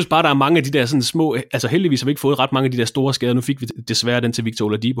fald. Jeg synes bare, der er mange af de der sådan små... Altså, heldigvis har vi ikke fået ret mange af de der store skader. Nu fik vi desværre den til Victor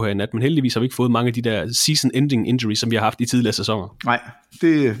Oladipo her i nat, men heldigvis har vi ikke fået mange af de der season-ending injuries, som vi har haft i tidligere sæsoner. Nej,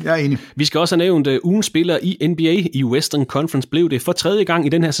 jeg er enig. Vi skal også have nævnt ugens spiller i NBA. I Western Conference blev det for 3. gang i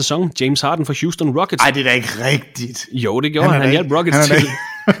den her sæson. James Harden for Houston Rockets. Ej, det er da ikke rigtigt. Jo, det gjorde han. Han hjalp Rockets til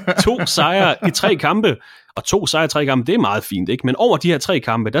 2 sejre i 3 kampe. Og 2 sejre i 3 kampe, det er meget fint, ikke? Men over de her 3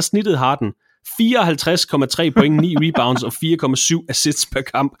 kampe, der snittede Harden 54,3 point, 9 rebounds og 4,7 assists per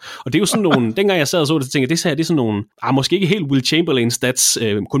kamp. Og det er jo sådan nogle, dengang jeg sad og så det, så tænkte jeg, det er sådan nogle, måske ikke helt Will Chamberlain stats,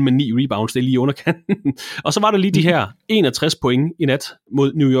 kun med 9 rebounds, det er lige underkanten. Og så var der lige de her 61 point i nat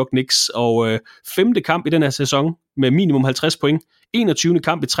mod New York Knicks, og 5. kamp i den her sæson med minimum 50 point, 21.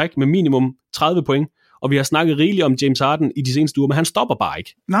 kamp i træk med minimum 30 point. Og vi har snakket rigeligt om James Harden i de seneste uger, men han stopper bare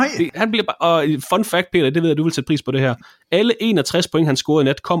ikke. Nej. Han bliver bare, og fun fact, Peter, det ved jeg, du vil sætte pris på det her. Alle 61 point, han scorede i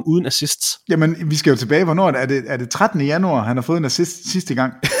nat, kom uden assists. Jamen, vi skal jo tilbage. Hvornår er det 13. januar, han har fået en assist sidste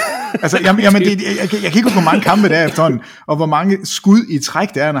gang? Altså, jamen, jeg kan ikke huske, hvor mange kampe der er efterhånden, og hvor mange skud i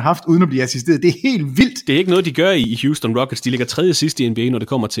træk, der han har haft, uden at blive assisteret. Det er helt vildt. Det er ikke noget, de gør i Houston Rockets. De ligger 3. sidst i NBA, når det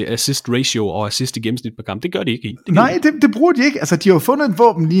kommer til assist ratio og assist i gennemsnit per kamp. Det gør de ikke i. Nej, det bruger de ikke. Altså, de har jo fundet et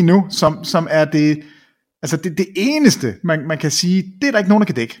våben lige nu, som er det... Altså det eneste, man kan sige, det er der ikke nogen, der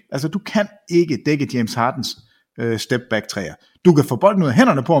kan dække. Altså du kan ikke dække James Hardens step-back-træer. Du kan få bolden ud af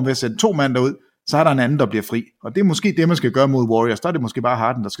hænderne på ham ved at sætte 2 mand derud, så er der en anden, der bliver fri. Og det er måske det, man skal gøre mod Warriors. Der er det måske bare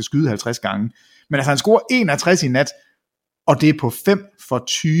Harden, der skal skyde 50 gange. Men altså han scorer 61 i nat, og det er på 5 for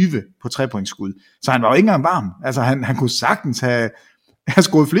 20 på 3-pointsskud. Så han var jo ikke engang varm. Altså han kunne sagtens have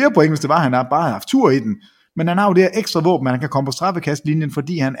scoret flere point, hvis det var, han bare havde haft tur i den. Men han har jo det her ekstra våben, man kan komme på straffekastlinjen,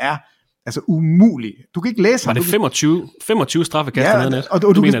 fordi han er altså umulig. Du kan ikke læse ham. Var det 25 straffekaster ja, net? Og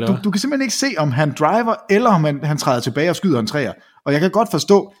du kan simpelthen ikke se, om han driver, eller om han træder tilbage og skyder en træer. Og jeg kan godt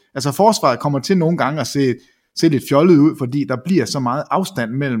forstå, altså forsvaret kommer til nogle gange at se lidt fjollet ud, fordi der bliver så meget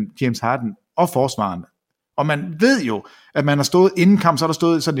afstand mellem James Harden og forsvarerne. Og man ved jo, at man har stået inden kamp, så har der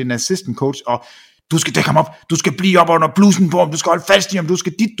stået sådan en assistant coach, og du skal dække ham op, du skal blive op under blusen på ham, du skal holde fast i ham, du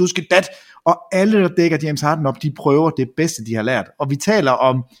skal dit, du skal dat. Og alle, der dækker James Harden op, de prøver det bedste, de har lært. Og vi taler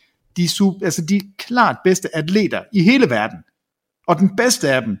om de klart bedste atleter i hele verden. Og den bedste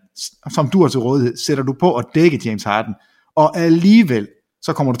af dem, som du har til rådighed, sætter du på at dække James Harden. Og alligevel,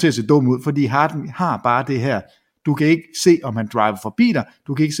 så kommer du til at se dum ud, fordi Harden har bare det her. Du kan ikke se, om han driver forbi dig.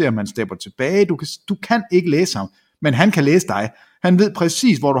 Du kan ikke se, om han stepper tilbage. Du kan ikke læse ham, men han kan læse dig. Han ved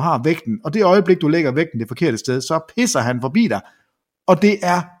præcis, hvor du har vægten. Og det øjeblik, du lægger vægten det forkerte sted, så pisser han forbi dig. Og det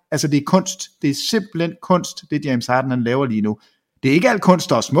er kunst. Det er simpelthen kunst, det James Harden han laver lige nu. Det er ikke alt kunst,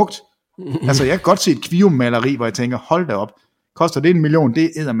 der er smukt. Altså, jeg kan godt se et Kvium-maleri, hvor jeg tænker, hold da op. Koster det 1 million? Det er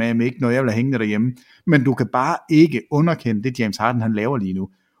eddermame ikke noget, jeg vil have hængende derhjemme. Men du kan bare ikke underkende det, James Harden han laver lige nu.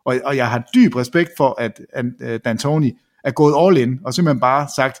 Og jeg har dyb respekt for, at D'Antoni er gået all in, og simpelthen bare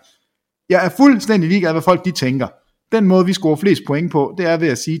sagt, jeg er fuldstændig ligeglad, hvad folk de tænker. Den måde, vi scorer flest point på, det er ved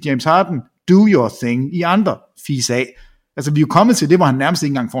at sige, James Harden, do your thing, I andre fis af. Altså, vi er jo kommet til det, hvor han nærmest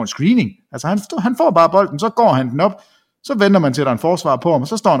ikke engang får en screening. Altså, han får bare bolden, så går han den op, så venter man til, at der er en forsvar på ham, og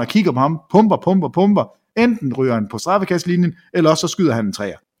så står han og kigger på ham, pumper. Enten ryger han på straffekastlinjen, eller også så skyder han en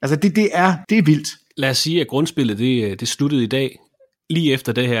træer. Altså, det er vildt. Lad os sige, at grundspillet det sluttede i dag, lige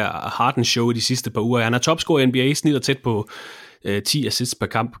efter det her Harden-show i de sidste par uger. Han er topscorer i NBA, snitter tæt på 10 assists per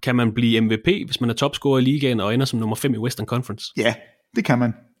kamp. Kan man blive MVP, hvis man er topscorer i ligaen og ender som nummer 5 i Western Conference? Ja, det kan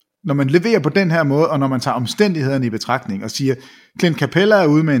man. når man leverer på den her måde, og når man tager omstændighederne i betragtning, og siger, Clint Capella er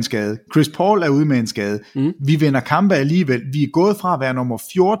ude med en skade, Chris Paul er ude med en skade, vi vinder kampe alligevel, vi er gået fra at være nummer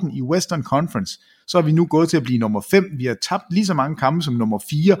 14 i Western Conference, så er vi nu gået til at blive nummer 5, vi har tabt lige så mange kampe som nummer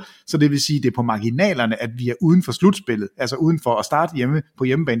 4, så det vil sige, det er på marginalerne, at vi er uden for slutspillet, altså uden for at starte på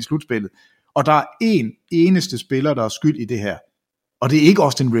hjemmebane i slutspillet, og der er en eneste spiller, der er skyld i det her, og det er ikke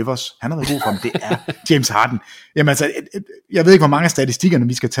Austin Rivers, han har været god for ham, det er James Harden. Jamen altså, jeg ved ikke, hvor mange af statistikkerne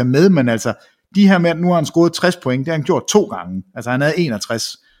vi skal tage med, men altså, de her med, nu har han scoret 60 point, det har han gjort 2 gange, altså han havde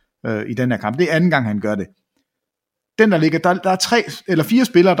 61 i den her kamp, det er anden gang, han gør det. Den der ligger, der er 3 eller 4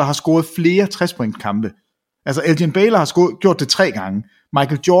 spillere, der har scoret flere 60 point kampe. Altså Elgin Baylor har gjort det 3 gange,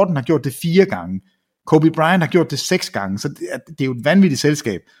 Michael Jordan har gjort det 4 gange, Kobe Bryant har gjort det 6 gange, så det er jo et vanvittigt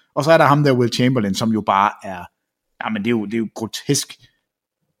selskab. Og så er der ham der, Will Chamberlain, som jo bare er, jamen det er jo grotesk.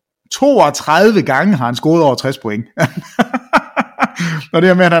 32 gange har han scoret over 60 point. Og det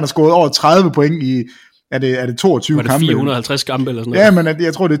her med, at han har scoret over 30 point i, er det 22 kampe? Var det 450 kampe eller sådan noget? Ja, men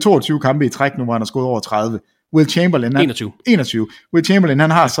jeg tror, det er 22 kampe i træk nu, hvor han har scoret over 30. Will Chamberlain, 21. Will Chamberlain,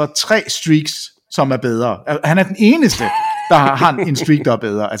 han har så 3 streaks, som er bedre. Han er den eneste, der har en streak, der er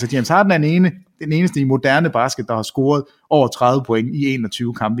bedre. Altså James Harden er den eneste i moderne basket, der har scoret over 30 point i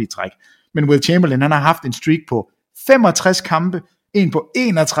 21 kampe i træk. Men Will Chamberlain, han har haft en streak på 65 kampe, en på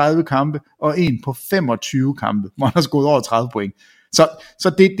 31 kampe, og en på 25 kampe, hvor han har scoret over 30 point.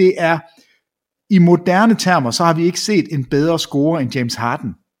 Så det er, i moderne termer, så har vi ikke set en bedre scorer end James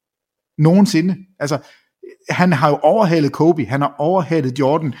Harden. Nogensinde. Altså, han har jo overhalet Kobe, han har overhalet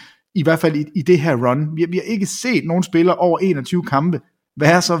Jordan, i hvert fald i det her run. Vi har ikke set nogen spiller over 21 kampe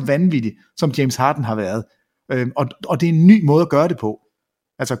være så vanvittig, som James Harden har været. Og det er en ny måde at gøre det på.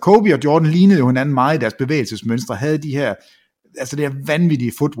 Altså Kobe og Jordan lignede jo hinanden meget i deres bevægelsesmønstre, havde de her, altså det her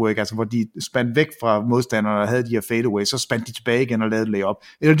vanvittige footwork, altså hvor de spandte væk fra modstanderne og havde de her fadeaways, så spandte de tilbage igen og lavede layup,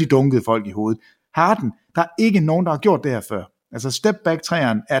 eller de dunkede folk i hovedet. Harden, der er ikke nogen, der har gjort det her før. Altså step back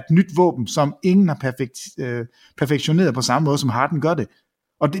træeren er et nyt våben, som ingen har perfektioneret på samme måde, som Harden gør det.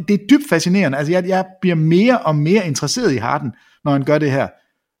 Og det er dybt fascinerende. Altså jeg bliver mere og mere interesseret i Harden, når han gør det her.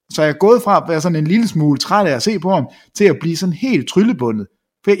 Så jeg er gået fra at være sådan en lille smule træt af at se på ham, til at blive sådan helt tryllebundet.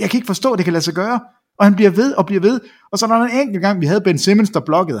 For jeg kan ikke forstå, at det kan lade sig gøre. Og han bliver ved og bliver ved. Og så var der en enkelt gang, vi havde Ben Simmons, der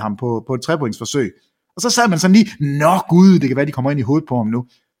blokkede ham på et 3-pointsforsøg. Og så sad man sådan lige, nå gud, det kan være, de kommer ind i hovedet på ham nu.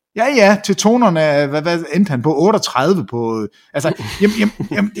 Ja, til tonerne, hvad endte han på? 38 på... Altså,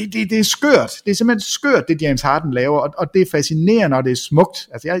 jamen det er skørt. Det er simpelthen skørt, det James Harden laver, og det er fascinerende, og det er smukt.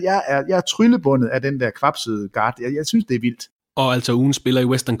 Altså, jeg er tryllebundet af den der kvapsede guard. Jeg synes, det er vildt. Og altså ugen spiller i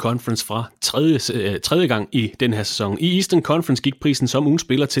Western Conference fra tredje gang i den her sæson. I Eastern Conference gik prisen som ugen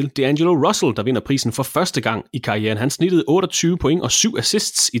spiller til D'Angelo Russell, der vinder prisen for første gang i karrieren. Han snittede 28 point og 7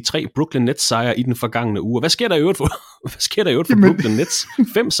 assists i 3 Brooklyn Nets sejre i den forgangne uge. Hvad sker der i øvrigt for Brooklyn Nets?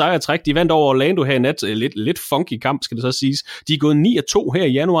 5 sejre træk. De vandt over Orlando her i nat. Lidt funky kamp, skal det så siges. De er gået 9-2 her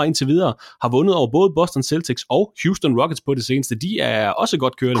i januar indtil videre. Har vundet over både Boston Celtics og Houston Rockets på det seneste. De er også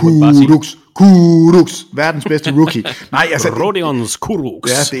godt kørende. Kuruks. Verdens bedste rookie. Nej, altså... Rodions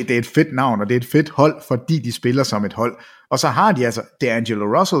Kuruks. Ja, det er et fedt navn, og det er et fedt hold, fordi de spiller som et hold. Og så har de altså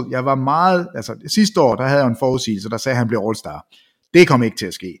D'Angelo Russell. Jeg var meget... Altså, sidste år, der havde jeg en forudsigelse, der sagde, at han blev All-Star. Det kom ikke til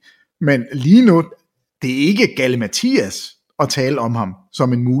at ske. Men lige nu, det er ikke Galimatias at tale om ham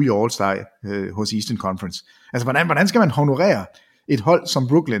som en mulig All-Star hos Eastern Conference. Altså, hvordan skal man honorere et hold som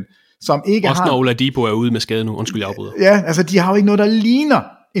Brooklyn, som ikke også når Oladipo er ude med skade nu. Undskyld, jeg afbryder. Ja, altså, de har jo ikke noget, der ligner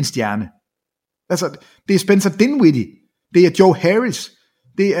en stjerne. Altså, det er Spencer Dinwiddie, det er Joe Harris,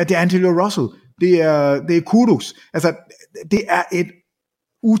 det er D'Angelo Russell, det er Kuruks. Altså, det er et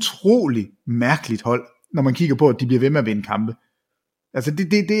utroligt mærkeligt hold, når man kigger på, at de bliver ved med at vinde kampe. Altså,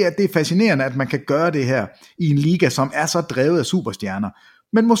 det er fascinerende, at man kan gøre det her i en liga, som er så drevet af superstjerner.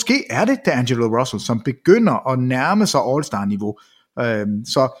 Men måske er det D'Angelo Russell, som begynder at nærme sig All-Star-niveau.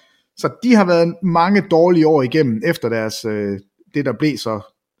 Så de har været mange dårlige år igennem, efter deres, det der blev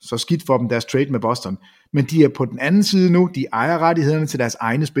så skidt for dem, deres trade med Boston. Men de er på den anden side nu, de ejer rettighederne til deres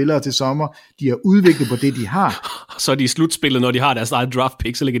egne spillere til sommer, de har udviklet på det, de har. Så er de i slutspillet, når de har deres eget draft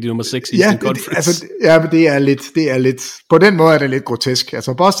pick, så ligger de nummer 6 i Eastern Conference. Det er lidt, på den måde er det lidt grotesk.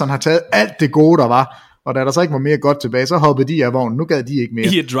 Altså Boston har taget alt det gode, der var, og da der så ikke var mere godt tilbage, så hoppede de af vognen. Nu gad de ikke mere.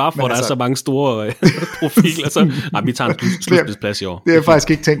 I et draft, hvor der er så mange store profiler, så vi tager en slutspilsplads i år. Det har jeg faktisk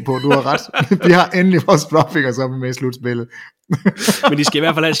ikke tænkt på, du har ret. Vi har endelig vores draftpickers op med i slutspillet. Men de skal i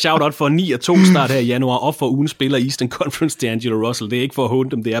hvert fald have et shout-out for 9-2 start her i januar, og for ugen spiller Eastern Conference til D'Angelo Russell. Det er ikke for at håne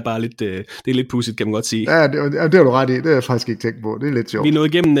dem, det er bare lidt, det er lidt pudsigt, kan man godt sige. Ja, det har du ret i. Det har jeg faktisk ikke tænkt på. Det er lidt sjovt. Vi er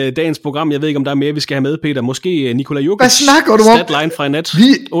nået igennem dagens program. Jeg ved ikke, om der er mere, vi skal have med, Peter. Måske Nikola Jokic. Hvad snakker du om? Statline fra i nat.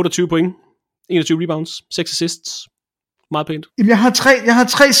 28 point, 21 rebounds, 6 assists. meget pænt. Jamen, jeg har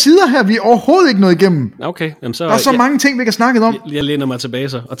 3 sider her, vi er overhovedet ikke nået igennem. Okay. Jamen, så, der er så mange ting, vi kan snakke om. Jeg læner mig tilbage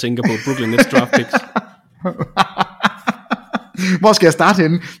så og tænker på Brooklyn Nets draft picks. Hvor skal jeg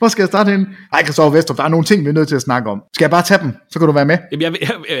starte henne? Ej, Christoffer Vestrup, der er nogle ting, vi er nødt til at snakke om. Skal jeg bare tage dem? Så kan du være med. Jamen,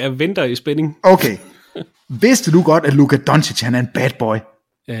 jeg venter i spænding. Okay. Vidste du godt, at Luka Doncic, han er en bad boy?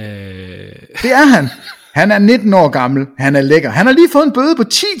 Det er han. Han er 19 år gammel. Han er lækker. Han har lige fået en bøde på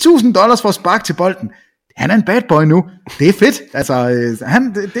 $10,000 for at sparke til bolden. Han er en bad boy nu. Det er fedt. Altså, han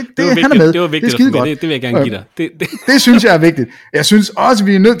er med. Det var vigtigt. Det er godt. Det vil jeg gerne give dig. Det synes jeg er vigtigt. Jeg synes også,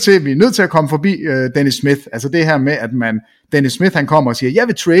 vi er nødt til at komme forbi Dennis Smith. Altså det her med, at Dennis Smith, han kommer og siger, jeg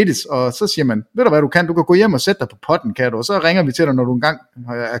vil trades, og så siger man, ved du hvad du kan gå hjem og sætte dig på potten, kan du, og så ringer vi til dig, når du engang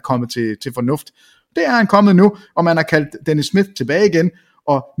er kommet til fornuft. Det er han kommet nu, og man har kaldt Dennis Smith tilbage igen,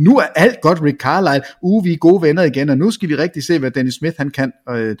 og nu er alt godt. Rick Carlisle, vi er gode venner igen, og nu skal vi rigtig se, hvad Dennis Smith han kan,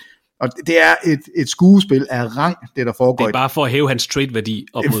 og det er et skuespil af rang, det der foregår. Det er bare for at hæve hans trade-værdi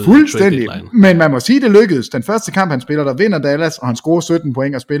op mod fuldstændig, men man må sige, det lykkedes. Den første kamp, han spiller, der vinder Dallas, og han scorer 17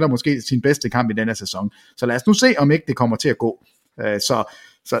 point og spiller måske sin bedste kamp i denne sæson. Så lad os nu se, om ikke det kommer til at gå.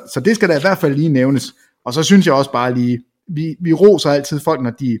 Så det skal da i hvert fald lige nævnes. Og så synes jeg også bare lige, vi roser altid folk,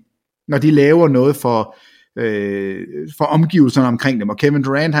 når de laver noget for omgivelserne omkring dem. Og Kevin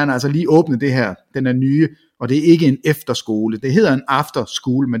Durant, han har altså lige åbnet det her, den er nye, og det er ikke en efterskole. Det hedder en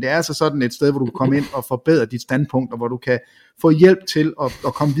afterskole, men det er altså sådan et sted, hvor du kan komme ind og forbedre dit standpunkt, og hvor du kan få hjælp til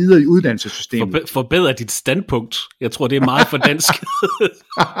at komme videre i uddannelsessystemet. Forbedre dit standpunkt? Jeg tror, det er meget for dansk.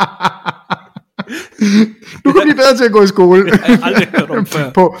 Du kan blive bedre til at gå i skole. Jeg har aldrig hørt om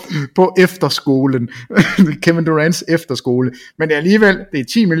før. på efterskolen. Kevin Durants efterskole. Men det er alligevel, det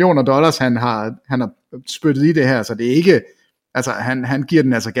er $10 million, han har spyttet i det her, så det er ikke, altså han giver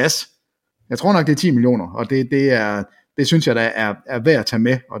den altså gas. Jeg tror nok, det er 10 millioner, og det synes jeg, der er værd at tage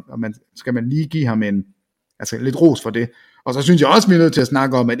med, og skal man lige give ham lidt ros for det. Og så synes jeg også, vi er nødt til at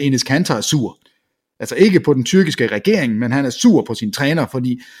snakke om, at Enes Kanter er sur. Altså ikke på den tyrkiske regering, men han er sur på sin træner,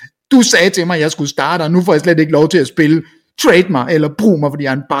 fordi du sagde til mig, at jeg skulle starte, og nu får jeg slet ikke lov til at spille. Trade mig, eller brug mig, fordi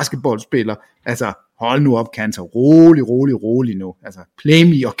jeg er en basketballspiller. Altså, hold nu op, Kanter. Rolig nu. Altså, play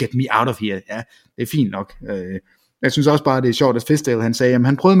me og get me out of here. Ja, det er fint nok. Jeg synes også bare, det er sjovt, at Fisdale, han sagde, at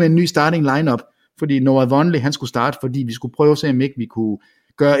han prøvede med en ny starting lineup, fordi Noah Vonleh, han skulle starte, fordi vi skulle prøve at se, om ikke vi kunne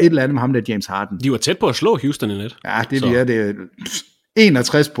gøre et eller andet med ham der James Harden. De var tæt på at slå Houston i net. Ja, det er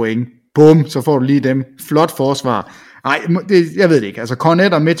 61 point. Bum, så får du lige dem. Flot forsvar. Nej, jeg ved det ikke. Altså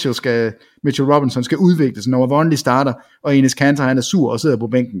Cornette og Mitchell Robinson skal udvikles, når Vonleh starter, og Enes Kanter, han er sur og sidder på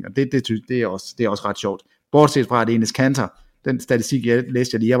bænken, og det er også ret sjovt. Bortset fra, at Enes Kanter, den statistik, jeg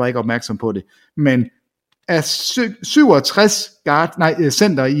læste lige, jeg var ikke opmærksom på det, men af 67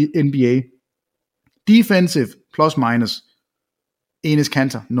 center i NBA, defensive plus minus, Enes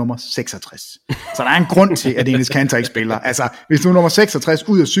Kanter nummer 66. Så der er en grund til, at Enes Kanter ikke spiller. Altså, hvis du er nummer 66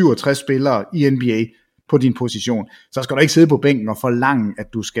 ud af 67 spillere i NBA på din position, så skal du ikke sidde på bænken og forlange, at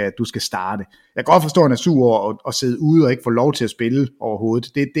du skal starte. Jeg kan godt forstå, at han er sur over at sidde ude og ikke få lov til at spille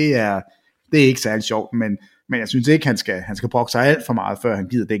overhovedet. Det er ikke særlig sjovt, men jeg synes ikke, han skal brokke sig alt for meget, før han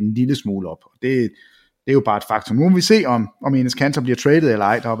gider dække en lille smule op. Det er jo bare et faktum. Nu må vi se, om Enes Kanter bliver traded eller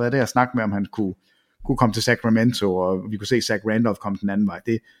ej. Der har været der at snakke med, om han kunne komme til Sacramento, og vi kunne se Zach Randolph komme den anden vej.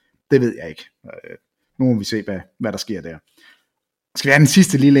 Det ved jeg ikke. Nu må vi se, hvad der sker der. Skal vi have den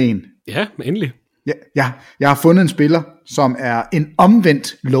sidste lille en? Ja, endelig. Jeg har fundet en spiller, som er en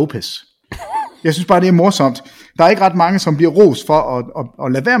omvendt Lopez. Jeg synes bare, det er morsomt. Der er ikke ret mange, som bliver ros for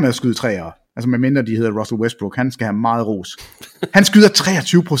at lade være med at skyde træer. Altså medmindre de hedder Russell Westbrook. Han skal have meget ros. Han skyder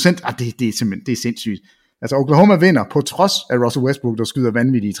 23%. Det er simpelthen, det er sindssygt. Altså Oklahoma vinder på trods af Russell Westbrook, der skyder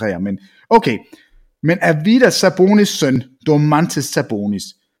vanvittige træer. Men okay. Men Arvydas Sabonis søn, Domantas Sabonis,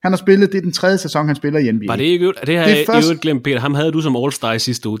 han har spillet, det er den 3. sæson, han spiller i NBA. Var det ikke det har jeg jo glemt, Peter. Ham havde du som All-Star i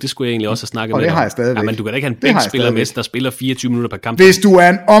sidste uge. Det skulle jeg egentlig også have snakket med. Og det har jeg stadigvæk. Ja, men du kan da ikke have en bænkspiller med, der spiller 24 minutter per kamp. Hvis du er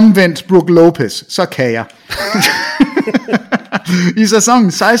en omvendt Brook Lopez, så kan jeg. I sæsonen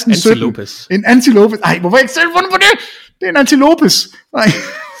 16-17. Anti-Lopez. En anti-Lopez. Ej, hvorfor ikke selv fundet på det? Det er en anti-Lopez. Nej.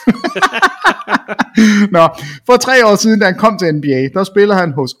 Nå, for 3 år siden, da han kom til NBA, der spiller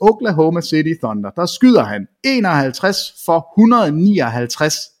han hos Oklahoma City Thunder. Der skyder han 51 for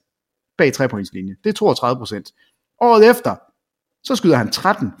 159 bag 3-pointslinjen. Det er 32%. Året efter, så skyder han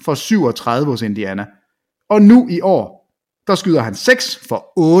 13 for 37 hos Indiana. Og nu i år, der skyder han 6 for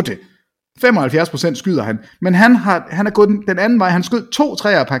 8. 75% skyder han. Men han er gået den anden vej. Han skød 2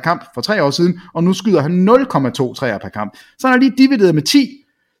 træer per kamp for 3 år siden, og nu skyder han 0,2 træer per kamp. Så han har lige divideret med 10.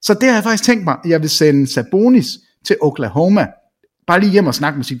 Så det har jeg faktisk tænkt mig, at jeg vil sende Sabonis til Oklahoma. Bare lige hjem og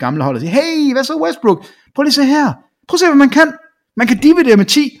snakke med sit gamle hold og sige, hey, hvad så Westbrook? Prøv lige at se her. Prøv at se, hvad man kan. Man kan dividere med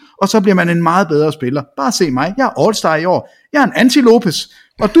 10, og så bliver man en meget bedre spiller. Bare se mig, jeg er all-star i år, jeg er en anti-Lopez,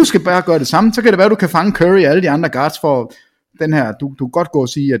 og du skal bare gøre det samme, så kan det være, du kan fange Curry og alle de andre guards for den her, du kan godt gå og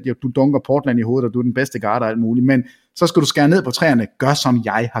sige, at du dunker Portland i hovedet, og du er den bedste guard og alt muligt, men så skal du skære ned på træerne, gør som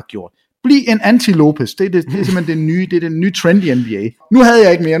jeg har gjort. Bliv en anti-Lopez, det er simpelthen det er den nye trend i NBA. Nu havde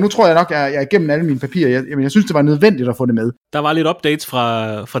jeg ikke mere, nu tror jeg nok, jeg er igennem alle mine papirer, jeg synes, det var nødvendigt at få det med. Der var lidt updates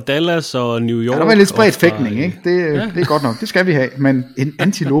fra Dallas og New York. Ja, der var lidt spredt fægtning, ikke? Det er godt nok, det skal vi have, men en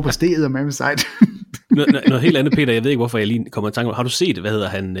anti-Lopez, det er med sejt. Noget helt andet, Peter, jeg ved ikke, hvorfor jeg lige kommer i tanke om. Har du set, hvad hedder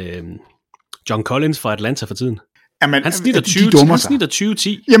han, John Collins fra Atlanta for tiden? Jamen, han snitter 20-10 over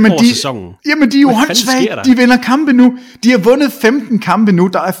sæsonen. Jamen, de er jo håndsvage. De vinder kampe nu. De har vundet 15 kampe nu.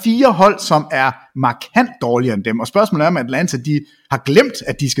 Der er 4 hold, som er markant dårligere end dem. Og spørgsmålet er, om Atlanta, de har glemt,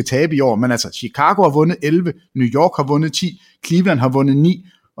 at de skal tabe i år. Men altså, Chicago har vundet 11, New York har vundet 10, Cleveland har vundet 9,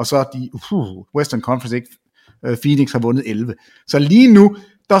 og så de Western Conference, ikke? Phoenix har vundet 11. Så lige nu,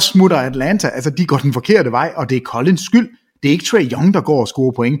 der smutter Atlanta. Altså, de går den forkerte vej, og det er Collins skyld. Det er ikke Trae Young, der går og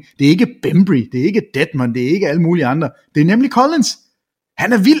scorer point. Det er ikke Bembry, det er ikke Dedmon, det er ikke alle mulige andre. Det er nemlig Collins.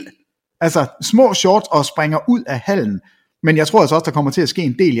 Han er vild. Altså, små shorts og springer ud af hallen. Men jeg tror altså også, der kommer til at ske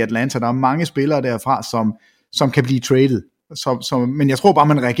en del i Atlanta. Der er mange spillere derfra, som kan blive traded. Men jeg tror bare,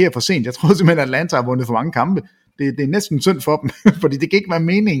 man reagerer for sent. Jeg tror simpelthen, at Atlanta har vundet for mange kampe. Det er næsten synd for dem, fordi det kan ikke være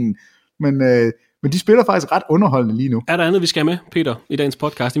meningen. Men de spiller faktisk ret underholdende lige nu. Er der andet, vi skal have med, Peter, i dagens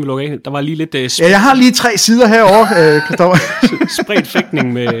podcast? Der var lige lidt... Ja, jeg har lige 3 sider herovre, Christoffer. Spredt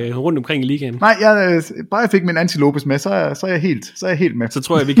fægtning med rundt omkring i ligaen. Nej, bare jeg fik min anti-Lopez med, så er jeg helt med. Så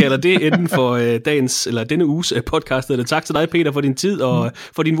tror jeg, vi kalder det enden for denne uges podcast. Tak til dig, Peter, for din tid og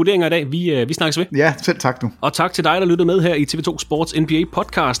for dine vurderinger i dag. Vi snakkes ved. Ja, selv tak du. Og tak til dig, der lyttede med her i TV2 Sports NBA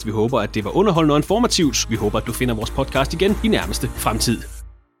podcast. Vi håber, at det var underholdende og informativt. Vi håber, at du finder vores podcast igen i nærmeste fremtid.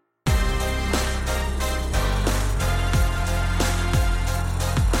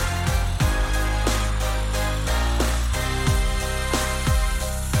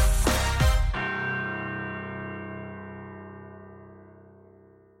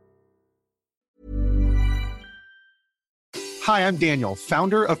 Hi, I'm Daniel,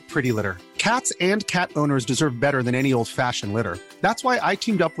 founder of Pretty Litter. Cats and cat owners deserve better than any old-fashioned litter. That's why I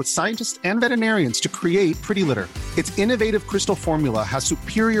teamed up with scientists and veterinarians to create Pretty Litter. Its innovative crystal formula has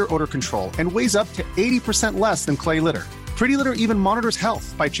superior odor control and weighs up to 80% less than clay litter. Pretty Litter even monitors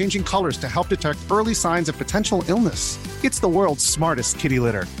health by changing colors to help detect early signs of potential illness. It's the world's smartest kitty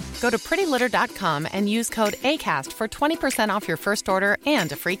litter. Go to prettylitter.com and use code ACAST for 20% off your first order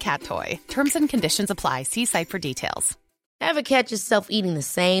and a free cat toy. Terms and conditions apply. See site for details. Ever catch yourself eating the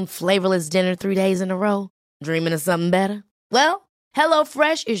same flavorless dinner 3 days in a row? Dreaming of something better? Well,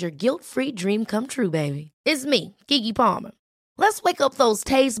 HelloFresh is your guilt-free dream come true, baby. It's me, Keke Palmer. Let's wake up those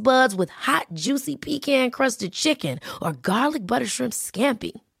taste buds with hot, juicy pecan-crusted chicken or garlic butter shrimp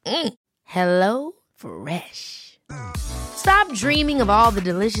scampi. HelloFresh. Stop dreaming of all the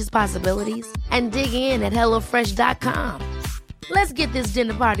delicious possibilities and dig in at HelloFresh.com. Let's get this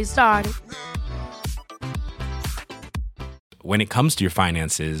dinner party started. When it comes to your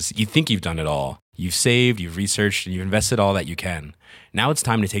finances, you think you've done it all. You've saved, you've researched, and you've invested all that you can. Now it's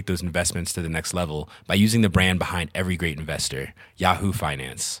time to take those investments to the next level by using the brand behind every great investor, Yahoo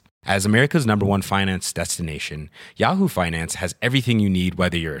Finance. As America's #1 finance destination, Yahoo Finance has everything you need,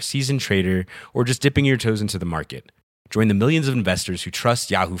 whether you're a seasoned trader or just dipping your toes into the market. Join the millions of investors who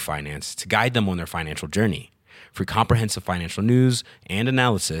trust Yahoo Finance to guide them on their financial journey. For comprehensive financial news and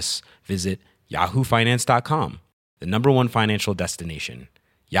analysis, visit yahoofinance.com. The #1 financial destination,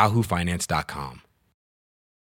 yahoofinance.com.